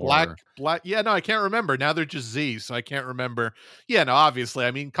River anymore. Black yeah, no, I can't remember. Now they're just Z, so I can't remember. Yeah, no, obviously,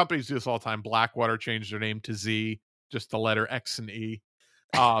 I mean, companies do this all the time. Blackwater changed their name to Z, just the letter X and E.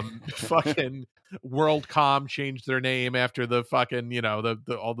 Fucking WorldCom changed their name after the fucking all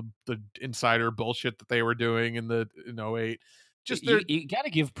the insider bullshit that they were doing in 08. Just you got to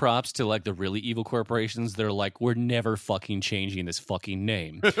give props to like the really evil corporations. They're like, we're never fucking changing this fucking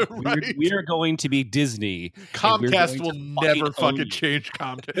name. Right. We are going to be Disney. Comcast will never fucking change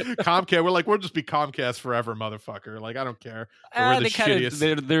Comcast. We're like, we'll just be Comcast forever, motherfucker. Like, I don't care. We're the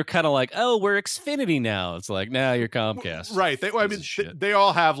shittiest. They're kind of like, oh, we're Xfinity now. It's like, nah, you're Comcast. Right. They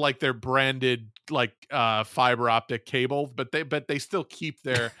all have like their branded like fiber optic cable, but they still keep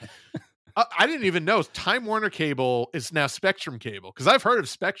their. I didn't even know Time Warner Cable is now Spectrum Cable, because I've heard of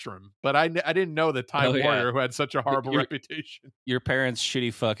Spectrum, but I didn't know that Time Warner, who had such a horrible reputation. Your parents'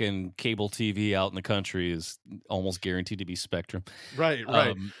 shitty fucking cable TV out in the country is almost guaranteed to be Spectrum. Right.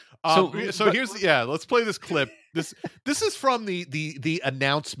 So here's let's play this clip. This is from the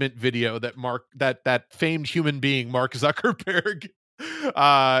announcement video that that famed human being Mark Zuckerberg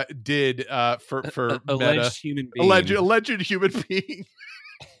did for alleged Meta. Human being. Alleged human being.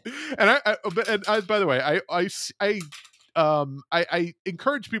 And I by the way, I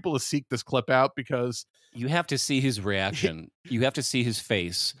encourage people to seek this clip out, because you have to see his reaction. You have to see his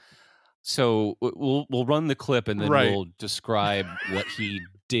face. So we'll run the clip and then we'll describe what he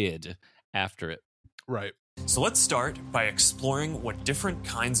did after it. Right. So let's start by exploring what different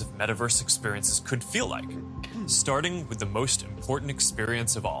kinds of metaverse experiences could feel like, starting with the most important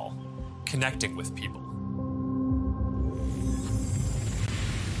experience of all, connecting with people.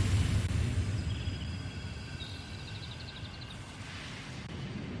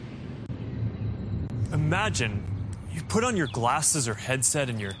 Imagine you put on your glasses or headset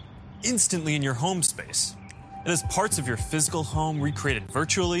and you're instantly in your home space. It has parts of your physical home recreated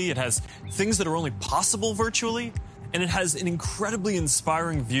virtually, it has things that are only possible virtually, and it has an incredibly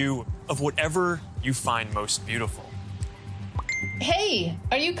inspiring view of whatever you find most beautiful. Hey,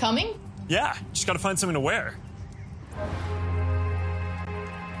 are you coming? Yeah, just gotta find something to wear.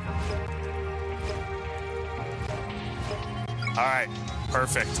 All right,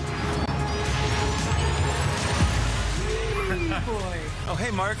 perfect. Boy. Oh, hey,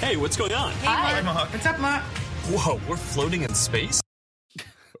 Mark. Hey, what's going on? Hey, hi, Mark. What's up, Mark? Whoa, we're floating in space?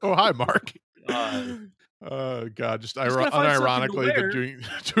 Oh, hi, Mark. Oh, God, just unironically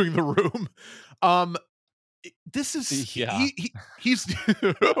doing the room. This is he's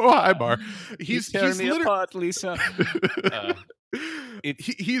oh, hi, Mark. He's tearing me literally apart, Lisa.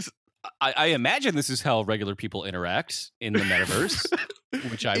 I imagine this is how regular people interact in the metaverse,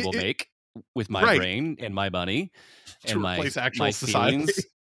 which I will make with my brain and my money and my feelings,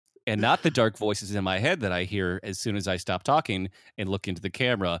 and not the dark voices in my head that I hear as soon as I stop talking and look into the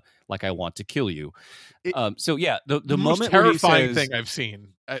camera like I want to kill you. The most moment terrifying where he says, thing I've seen,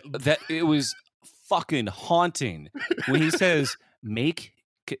 that it was fucking haunting when he says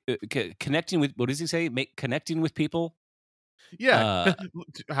connecting with, what does he say? Connecting with people. Yeah,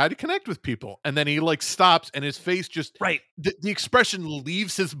 how to connect with people, and then he like stops, and his face just the expression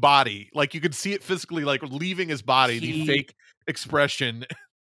leaves his body, like you could see it physically, like leaving his body. The fake expression.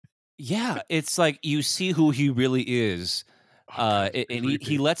 Yeah, it's like you see who he really is, and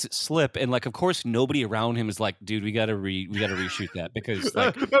he lets it slip, and like of course nobody around him is like, dude, we gotta reshoot that, because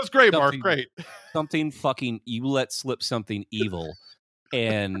like that's great, Mark. Great, something fucking you let slip something evil,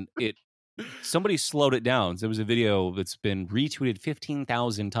 and it. Somebody slowed it down. There was a video that's been retweeted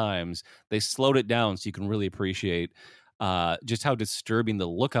 15,000 times. They slowed it down so you can really appreciate just how disturbing the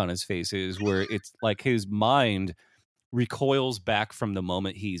look on his face is, where it's like his mind recoils back from the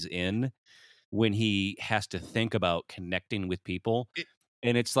moment he's in when he has to think about connecting with people.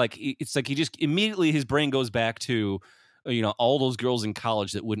 And it's like he just immediately his brain goes back to, all those girls in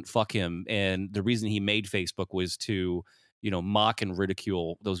college that wouldn't fuck him. And the reason he made Facebook was to, mock and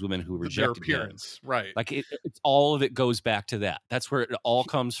ridicule those women who rejected their appearance. him. Right. Like it's all of it goes back to that. That's where it all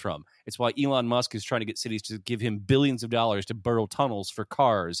comes from. It's why Elon Musk is trying to get cities to give him billions of dollars to burrow tunnels for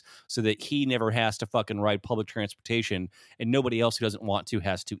cars so that he never has to fucking ride public transportation and nobody else who doesn't want to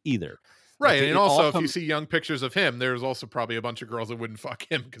has to either. Right, and also if you see young pictures of him, there's also probably a bunch of girls that wouldn't fuck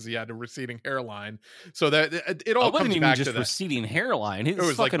him because he had a receding hairline. So that it all comes back to that. Receding hairline. He was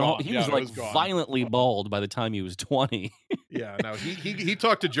was fucking. like He was like violently bald by the time he was 20. Yeah, no, he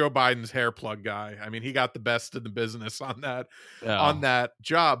talked to Joe Biden's hair plug guy. I mean, he got the best in the business on that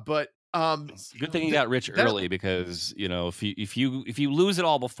job. But good thing he got rich early, because if you lose it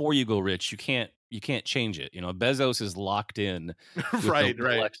all before you go rich, you can't change it. Bezos is locked in with right.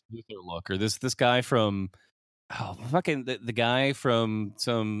 Lex Luthor look, or this guy from the guy from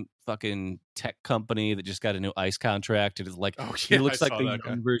some fucking tech company that just got a new ICE contract. It is like he looks like the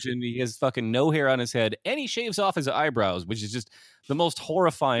young version. He has fucking no hair on his head and he shaves off his eyebrows, which is just the most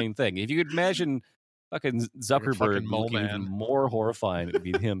horrifying thing. If you could imagine fucking Zuckerberg looking even more horrifying, it would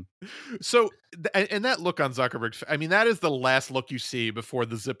be him. So, and that look on Zuckerberg, I mean, that is the last look you see before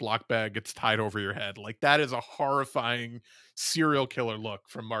the Ziploc bag gets tied over your head. Like, that is a horrifying serial killer look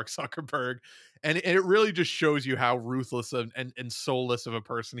from Mark Zuckerberg. And it really just shows you how ruthless and soulless of a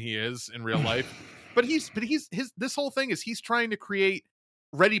person he is in real life. But this whole thing is he's trying to create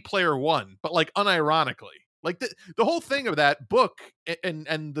Ready Player One, but like unironically. Like the whole thing of that book and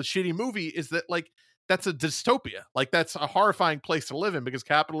the shitty movie is that like that's a dystopia. Like that's a horrifying place to live in because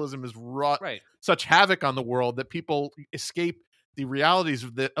capitalism has wrought such havoc on the world that people escape the realities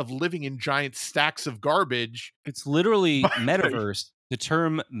of living in giant stacks of garbage. It's literally metaverse. The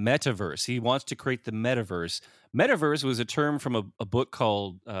term metaverse. He wants to create the metaverse. Metaverse was a term from a book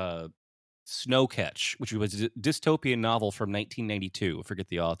called Snowcatch, which was a dystopian novel from 1992. I forget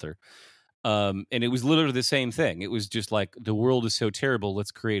the author. And it was literally the same thing. It was just like, the world is so terrible,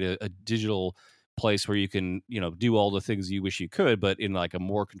 let's create a digital place where you can, do all the things you wish you could, but in like a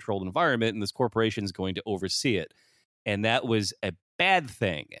more controlled environment, and this corporation is going to oversee it. And that was a bad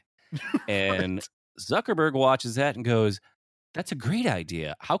thing. And Zuckerberg watches that and goes, that's a great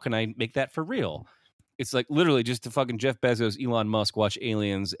idea. How can I make that for real? It's like literally just to fucking Jeff Bezos, Elon Musk watch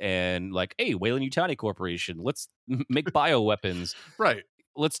Aliens and like, hey, Weyland-Yutani Corporation, let's make bioweapons. Right.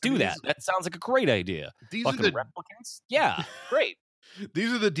 Let's do that. That sounds like a great idea. These fucking are the replicants? Yeah, great.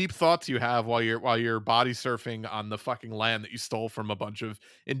 These are the deep thoughts you have while you're body surfing on the fucking land that you stole from a bunch of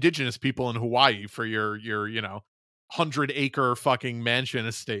indigenous people in Hawaii for your 100-acre fucking mansion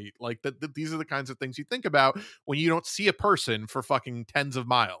estate. Like these are the kinds of things you think about when you don't see a person for fucking tens of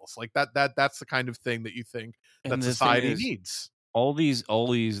miles. Like that's the kind of thing that you think that society needs. All these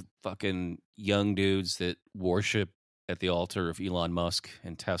fucking young dudes that worship at the altar of Elon Musk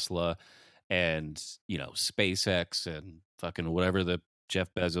and Tesla and SpaceX and fucking whatever the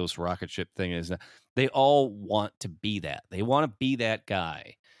Jeff Bezos rocket ship thing is, they all want to be that. They want to be that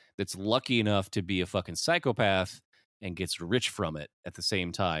guy that's lucky enough to be a fucking psychopath and gets rich from it at the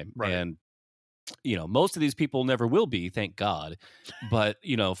same time. Right. And most of these people never will be, thank God. But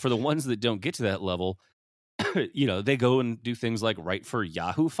for the ones that don't get to that level, they go and do things like write for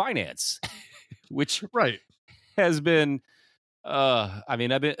Yahoo Finance, which has been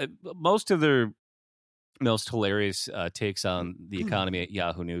most of their most hilarious takes on the economy at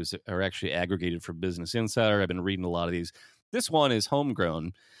Yahoo News are actually aggregated from Business Insider. I've been reading a lot of these. This one is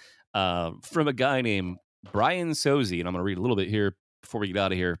homegrown from a guy named Brian Sozzi, and I'm going to read a little bit here before we get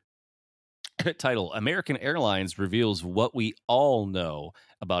out of here. Title: American Airlines reveals what we all know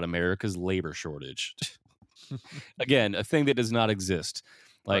about America's labor shortage. Again, a thing that does not exist.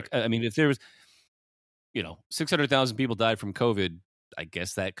 Like, I mean, if there was, 600,000 people died from COVID, I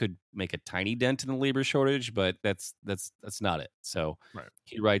guess that could make a tiny dent in the labor shortage, but that's not it. So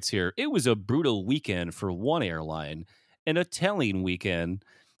he writes here, it was a brutal weekend for one airline and a telling weekend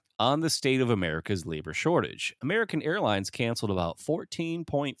on the state of America's labor shortage. American Airlines canceled about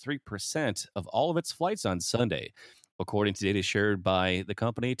 14.3% of all of its flights on Sunday, according to data shared by the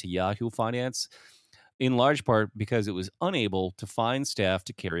company to Yahoo Finance, in large part because it was unable to find staff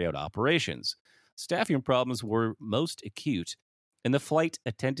to carry out operations. Staffing problems were most acute in the flight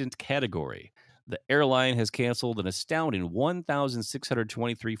attendant category. The airline has canceled an astounding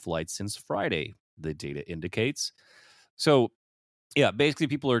 1,623 flights since Friday, the data indicates. So Yeah, basically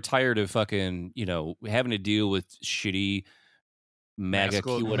people are tired of fucking, having to deal with shitty MAGA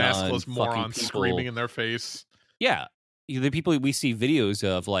QAnon maskless fucking morons people. screaming in their face. Yeah. The people we see videos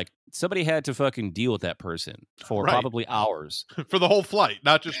of, like, somebody had to fucking deal with that person for probably hours. For the whole flight,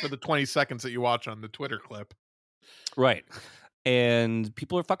 not just for the 20 seconds that you watch on the Twitter clip. Right. And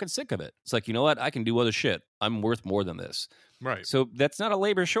people are fucking sick of it. It's like, you know what? I can do other shit. I'm worth more than this. Right. So that's not a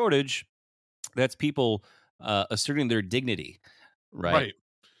labor shortage. That's people asserting their dignity. Right.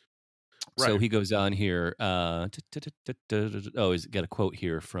 So he goes on here. He's got a quote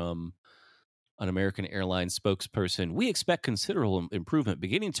here from an American Airlines spokesperson. We expect considerable improvement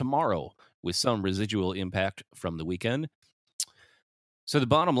beginning tomorrow with some residual impact from the weekend. So the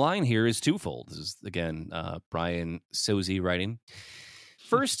bottom line here is twofold. This is, again, Brian Sozy writing.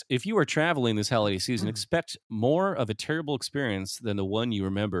 First, if you are traveling this holiday season, expect more of a terrible experience than the one you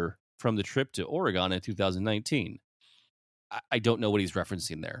remember from the trip to Oregon in 2019. I don't know what he's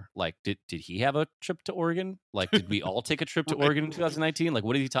referencing there. Like, did he have a trip to Oregon? Like, did we all take a trip to Oregon in 2019? Like,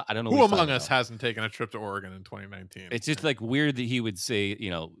 what did he talk? I don't know. Who among us hasn't taken a trip to Oregon in 2019? It's just like weird that he would say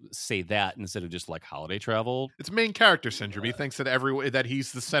that instead of just like holiday travel. It's main character syndrome. He thinks that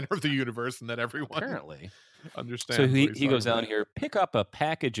he's the center of the universe and that everyone apparently understands. So he goes on here, pick up a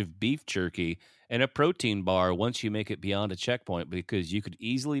package of beef jerky and a protein bar once you make it beyond a checkpoint, because you could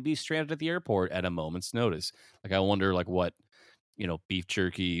easily be stranded at the airport at a moment's notice. Like, I wonder, like, what, beef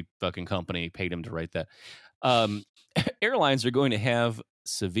jerky fucking company paid him to write that. Airlines are going to have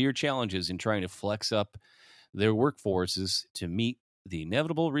severe challenges in trying to flex up their workforces to meet the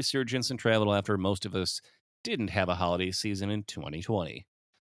inevitable resurgence in travel after most of us didn't have a holiday season in 2020.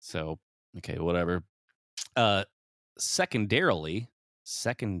 So, okay, whatever. Secondarily,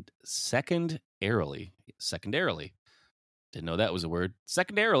 didn't know that was a word.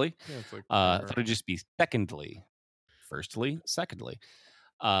 Secondarily, I thought it'd just be secondly. Firstly, secondly.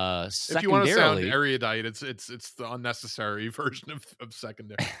 If you want to sound erudite, it's the unnecessary version of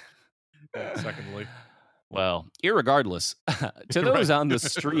secondary. Secondly. Well, irregardless, to those on the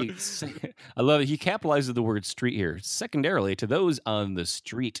streets, I love it. He capitalizes the word street here. Secondarily, to those on the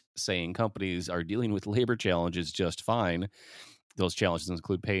street saying companies are dealing with labor challenges just fine. Those challenges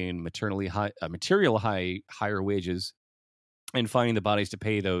include paying higher wages and finding the bodies to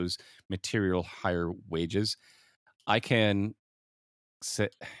pay those material higher wages. I can say,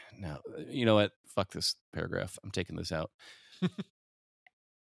 no, you know what? Fuck this paragraph. I'm taking this out.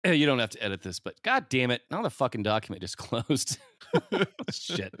 You don't have to edit this, but god damn it, now the fucking document just closed.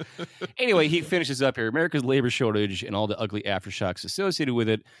 Shit. Anyway, he finishes up here. America's labor shortage and all the ugly aftershocks associated with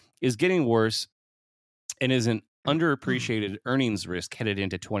it is getting worse and is an underappreciated earnings risk headed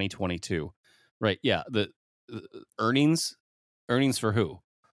into 2022. Right, yeah, the earnings for who?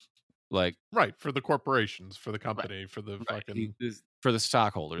 Like, right, for the corporations, for the company, for the fucking for the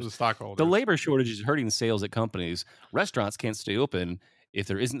stockholders. The The labor shortage is hurting sales at companies. Restaurants can't stay open if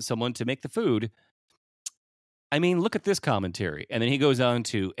there isn't someone to make the food. I mean, look at this commentary. And then he goes on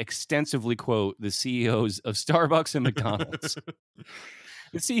to extensively quote the CEOs of Starbucks and McDonald's.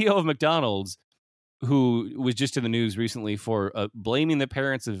 The CEO of McDonald's, who was just in the news recently for blaming the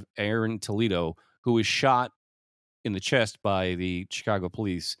parents of Aaron Toledo, who was shot in the chest by the Chicago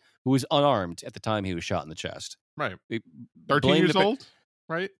police, who was unarmed at the time he was shot in the chest. Right. 13 years old,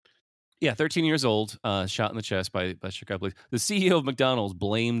 right? Yeah, 13 years old, shot in the chest by Chicago police. The CEO of McDonald's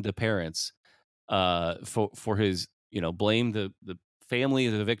blamed the parents for his, blamed the family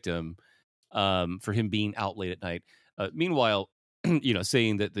of the victim for him being out late at night. Meanwhile,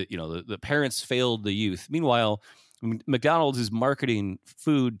 saying that the parents failed the youth. Meanwhile, McDonald's is marketing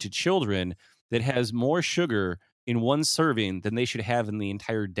food to children that has more sugar in one serving than they should have in the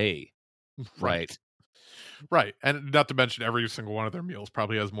entire day. Right. Right. And not to mention every single one of their meals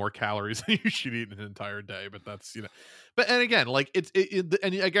probably has more calories than you should eat in an entire day. But that's, but, and again, like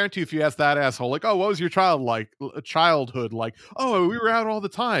and I guarantee if you ask that asshole, like, oh, what was your childhood like? Oh, we were out all the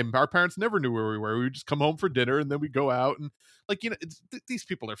time. Our parents never knew where we were. We would just come home for dinner and then we go out and like, these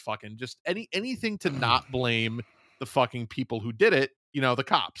people are fucking just anything to not blame the fucking people who did it. The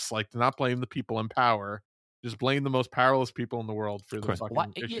cops, like, to not blame the people in power. Just blame the most powerless people in the world for the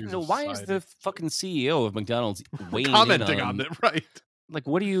fucking issues. Why is the fucking CEO of McDonald's commenting on it? Right? Like,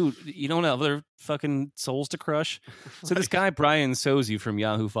 what do you don't have other fucking souls to crush? So this guy Brian Sozy from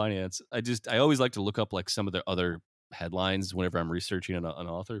Yahoo Finance, I always like to look up like some of their other headlines whenever I'm researching an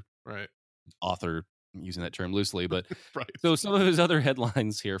author. Right. Author, I'm using that term loosely, but right. So some of his other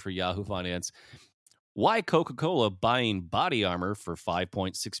headlines here for Yahoo Finance. Why Coca-Cola buying body armor for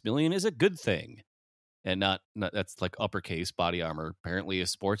 $5.6 million is a good thing. And not that's like uppercase body armor. Apparently a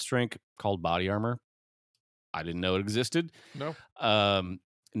sports drink called body armor. I didn't know it existed. No.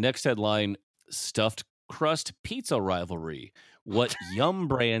 Next headline, stuffed crust pizza rivalry. What Yum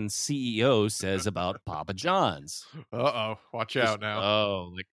Brand CEO says about Papa John's. Uh-oh. Watch out now.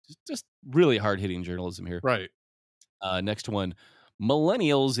 Oh, like just really hard-hitting journalism here. Right. Next one,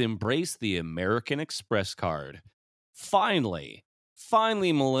 millennials embrace the American Express card. Finally,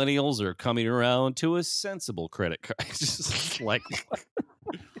 millennials are coming around to a sensible credit card. Just like,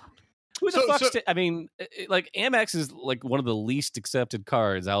 who the fuck's... I mean, like, Amex is like one of the least accepted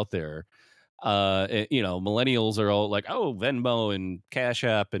cards out there. You know, millennials are all like, oh, Venmo and Cash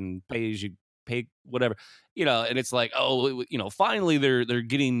App and pay whatever, you know, and it's like, oh, you know, finally they're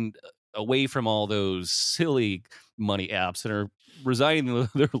getting away from all those silly money apps and are resigning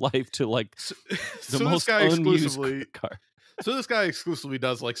their life to like the most unused card. So this guy exclusively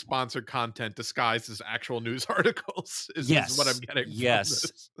does like sponsored content disguised as actual news articles. Is what I'm getting. Yes. From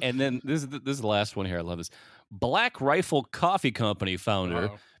this. And then this is the last one here. I love this. Black Rifle Coffee Company founder.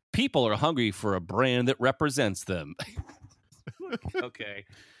 Wow. People are hungry for a brand that represents them. Okay.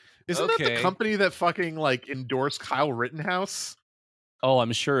 Isn't that the company that fucking like endorsed Kyle Rittenhouse? Oh,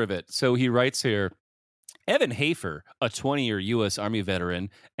 I'm sure of it. So he writes here, Evan Hafer, a 20-year U.S. Army veteran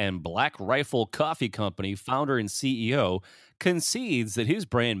and Black Rifle Coffee Company founder and CEO, concedes that his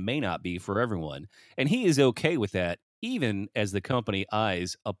brand may not be for everyone, and he is okay with that, even as the company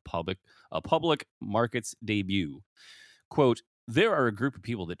eyes a public markets debut. Quote, there are a group of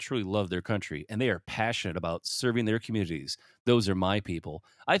people that truly love their country, and they are passionate about serving their communities. Those are my people.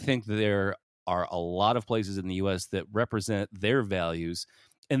 I think there are a lot of places in the U.S. that represent their values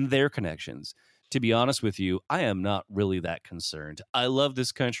and their connections. To be honest with you, I am not really that concerned. I love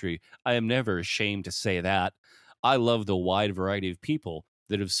this country. I am never ashamed to say that. I love the wide variety of people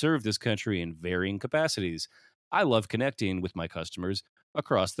that have served this country in varying capacities. I love connecting with my customers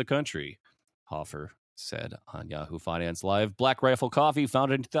across the country, Hofer said on Yahoo Finance Live. Black Rifle Coffee,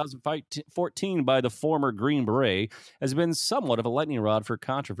 founded in 2014 by the former Green Beret, has been somewhat of a lightning rod for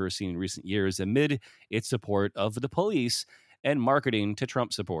controversy in recent years amid its support of the police and marketing to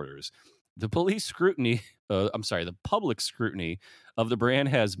Trump supporters. The public scrutiny of the brand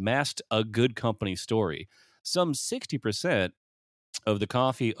has masked a good company story. Some 60% of the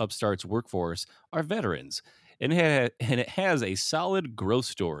coffee upstart's workforce are veterans, and it has a solid growth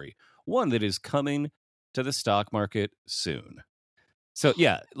story, one that is coming to the stock market soon. So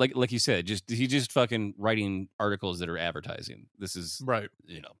yeah, like you said, he's just fucking writing articles that are advertising. This is right,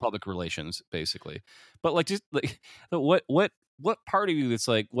 public relations basically. But like, just like, what part of you that's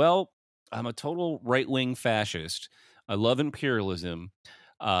like, well, I'm a total right-wing fascist. I love imperialism.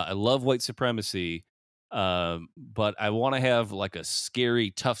 I love white supremacy. But I want to have like a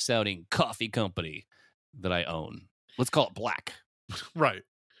scary, tough-sounding coffee company that I own. Let's call it Black. Right,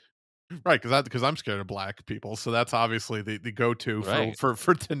 because I'm scared of black people, so that's obviously the go-to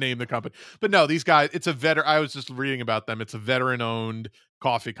for to name the company. But no, these guys, it's a veteran. I was just reading about them. It's a veteran-owned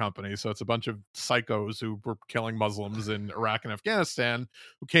coffee company, so it's a bunch of psychos who were killing Muslims in Iraq and Afghanistan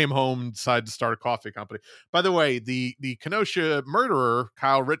who came home and decided to start a coffee company. By the way, the Kenosha murderer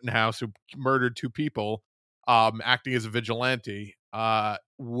Kyle Rittenhouse, who murdered 2 people, acting as a vigilante,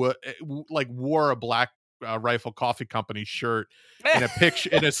 wore a Black Rifle Coffee Company shirt in a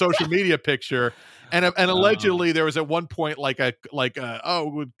picture, in a social media picture, and allegedly there was at one point Kyle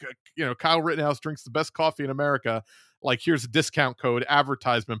Rittenhouse drinks the best coffee in America. Like, here's a discount code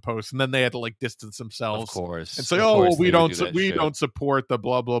advertisement post, and then they had to like distance themselves, of course, and say, we don't support the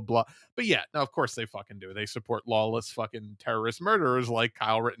blah blah blah. But yeah, no, of course they fucking do. They support lawless fucking terrorist murderers like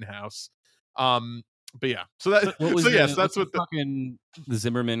Kyle Rittenhouse. But yeah, so that's what the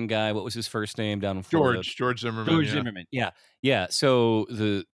Zimmerman guy. What was his first name down in Florida? George Zimmerman. Zimmerman. Yeah. So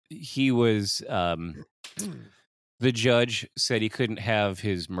he was the judge said he couldn't have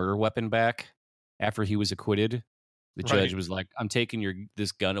his murder weapon back after he was acquitted. The judge was like, "I'm taking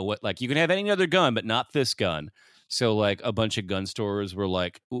this gun away. Like, you can have any other gun, but not this gun." So like a bunch of gun stores were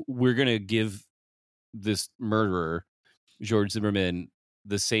like, "We're gonna give this murderer, George Zimmerman,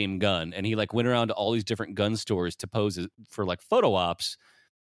 the same gun," and he like went around to all these different gun stores to pose for like photo ops,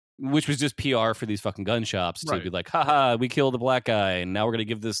 which was just PR for these fucking gun shops to be like, haha, we killed a black guy and now we're gonna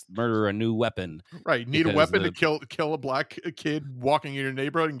give this murderer a new weapon. Right, need a weapon to kill a black kid walking in your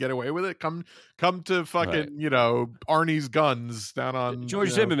neighborhood and get away with it. Come to fucking Arnie's Guns down on George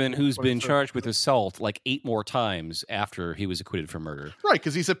Zimmerman, who's been charged with assault like 8 more times after he was acquitted for murder. Right,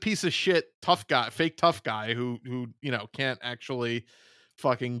 because he's a piece of shit tough guy, fake tough guy who can't actually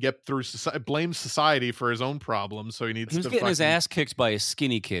fucking get through society, blames society for his own problems, so he was getting his ass kicked by a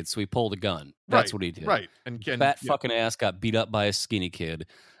skinny kid, so he pulled a gun. That's what he did. Right. And fat fucking ass got beat up by a skinny kid.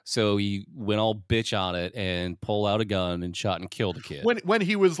 So he went all bitch on it and pulled out a gun and shot and killed a kid. When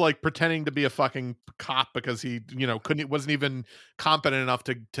he was like pretending to be a fucking cop because he, wasn't even competent enough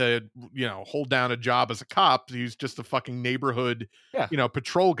to hold down a job as a cop. He was just a fucking neighborhood,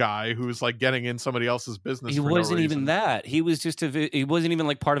 patrol guy who was like getting in somebody else's business. He wasn't even that. He was just he wasn't even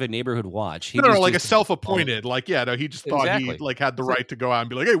like part of a neighborhood watch. He was like a self-appointed. he just thought he like had the right to go out and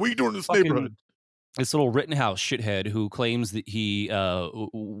be like, hey, what are you doing in this neighborhood? This little Rittenhouse shithead who claims that he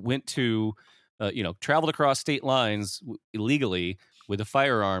went to, traveled across state lines illegally with a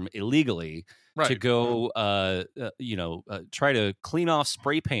firearm illegally to go, try to clean off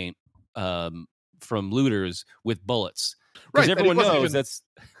spray paint from looters with bullets. Because everyone knows that's...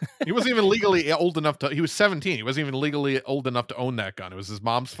 He wasn't even legally old enough to... He was 17. He wasn't even legally old enough to own that gun. It was his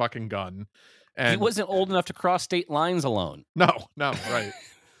mom's fucking gun. And he wasn't old enough to cross state lines alone. No, right.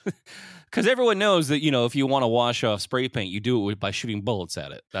 Because everyone knows that, if you want to wash off spray paint, you do it by shooting bullets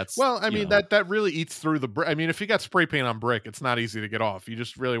at it. That's that really eats through the brick. I mean, if you got spray paint on brick, it's not easy to get off. You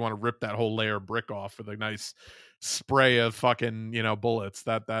just really want to rip that whole layer of brick off with a nice spray of fucking bullets.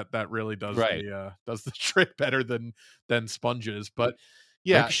 That really does does the trick better than sponges. But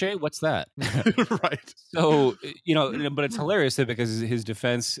yeah, Ricochet, what's that? Right. So but it's hilarious because his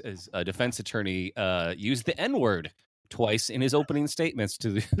defense attorney used the N-word twice in his opening statements to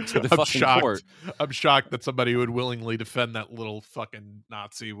the fucking court. I'm shocked that somebody who would willingly defend that little fucking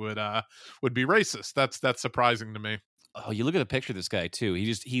Nazi would be racist. That's surprising to me. Oh, you look at the picture of this guy too.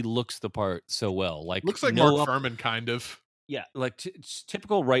 He looks the part so well. Like looks like Mark Furman kind of. Yeah, like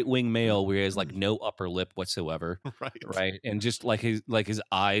typical right-wing male where he has like no upper lip whatsoever. Right. And just like his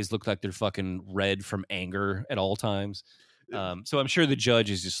eyes look like they're fucking red from anger at all times. So I'm sure the judge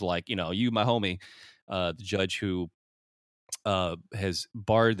is just like, you my homie, the judge who has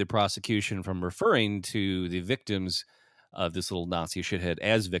barred the prosecution from referring to the victims of this little Nazi shithead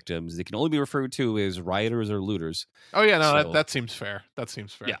as victims. They can only be referred to as rioters or looters. Oh yeah, no, that seems fair. That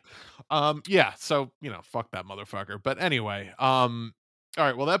seems fair. Yeah. So fuck that motherfucker. But anyway, all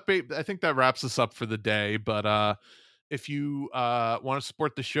right. Well, I think that wraps us up for the day. But if you want to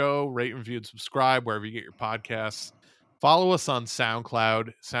support the show, rate, review, and subscribe wherever you get your podcasts. Follow us on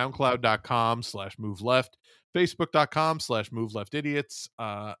SoundCloud, soundcloud.com/moveleft.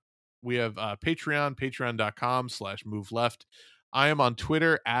 Facebook.com/MoveLeftIdiots. We have Patreon, patreon.com/MoveLeft. I am on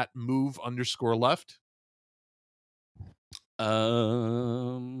Twitter @move_left.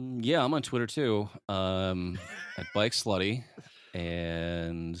 Yeah, I'm on Twitter too. At Bike Slutty.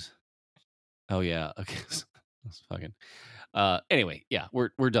 And oh yeah, okay. That's fucking anyway, yeah, we're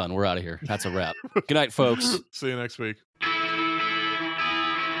done. We're out of here. That's a wrap. Good night, folks. See you next week.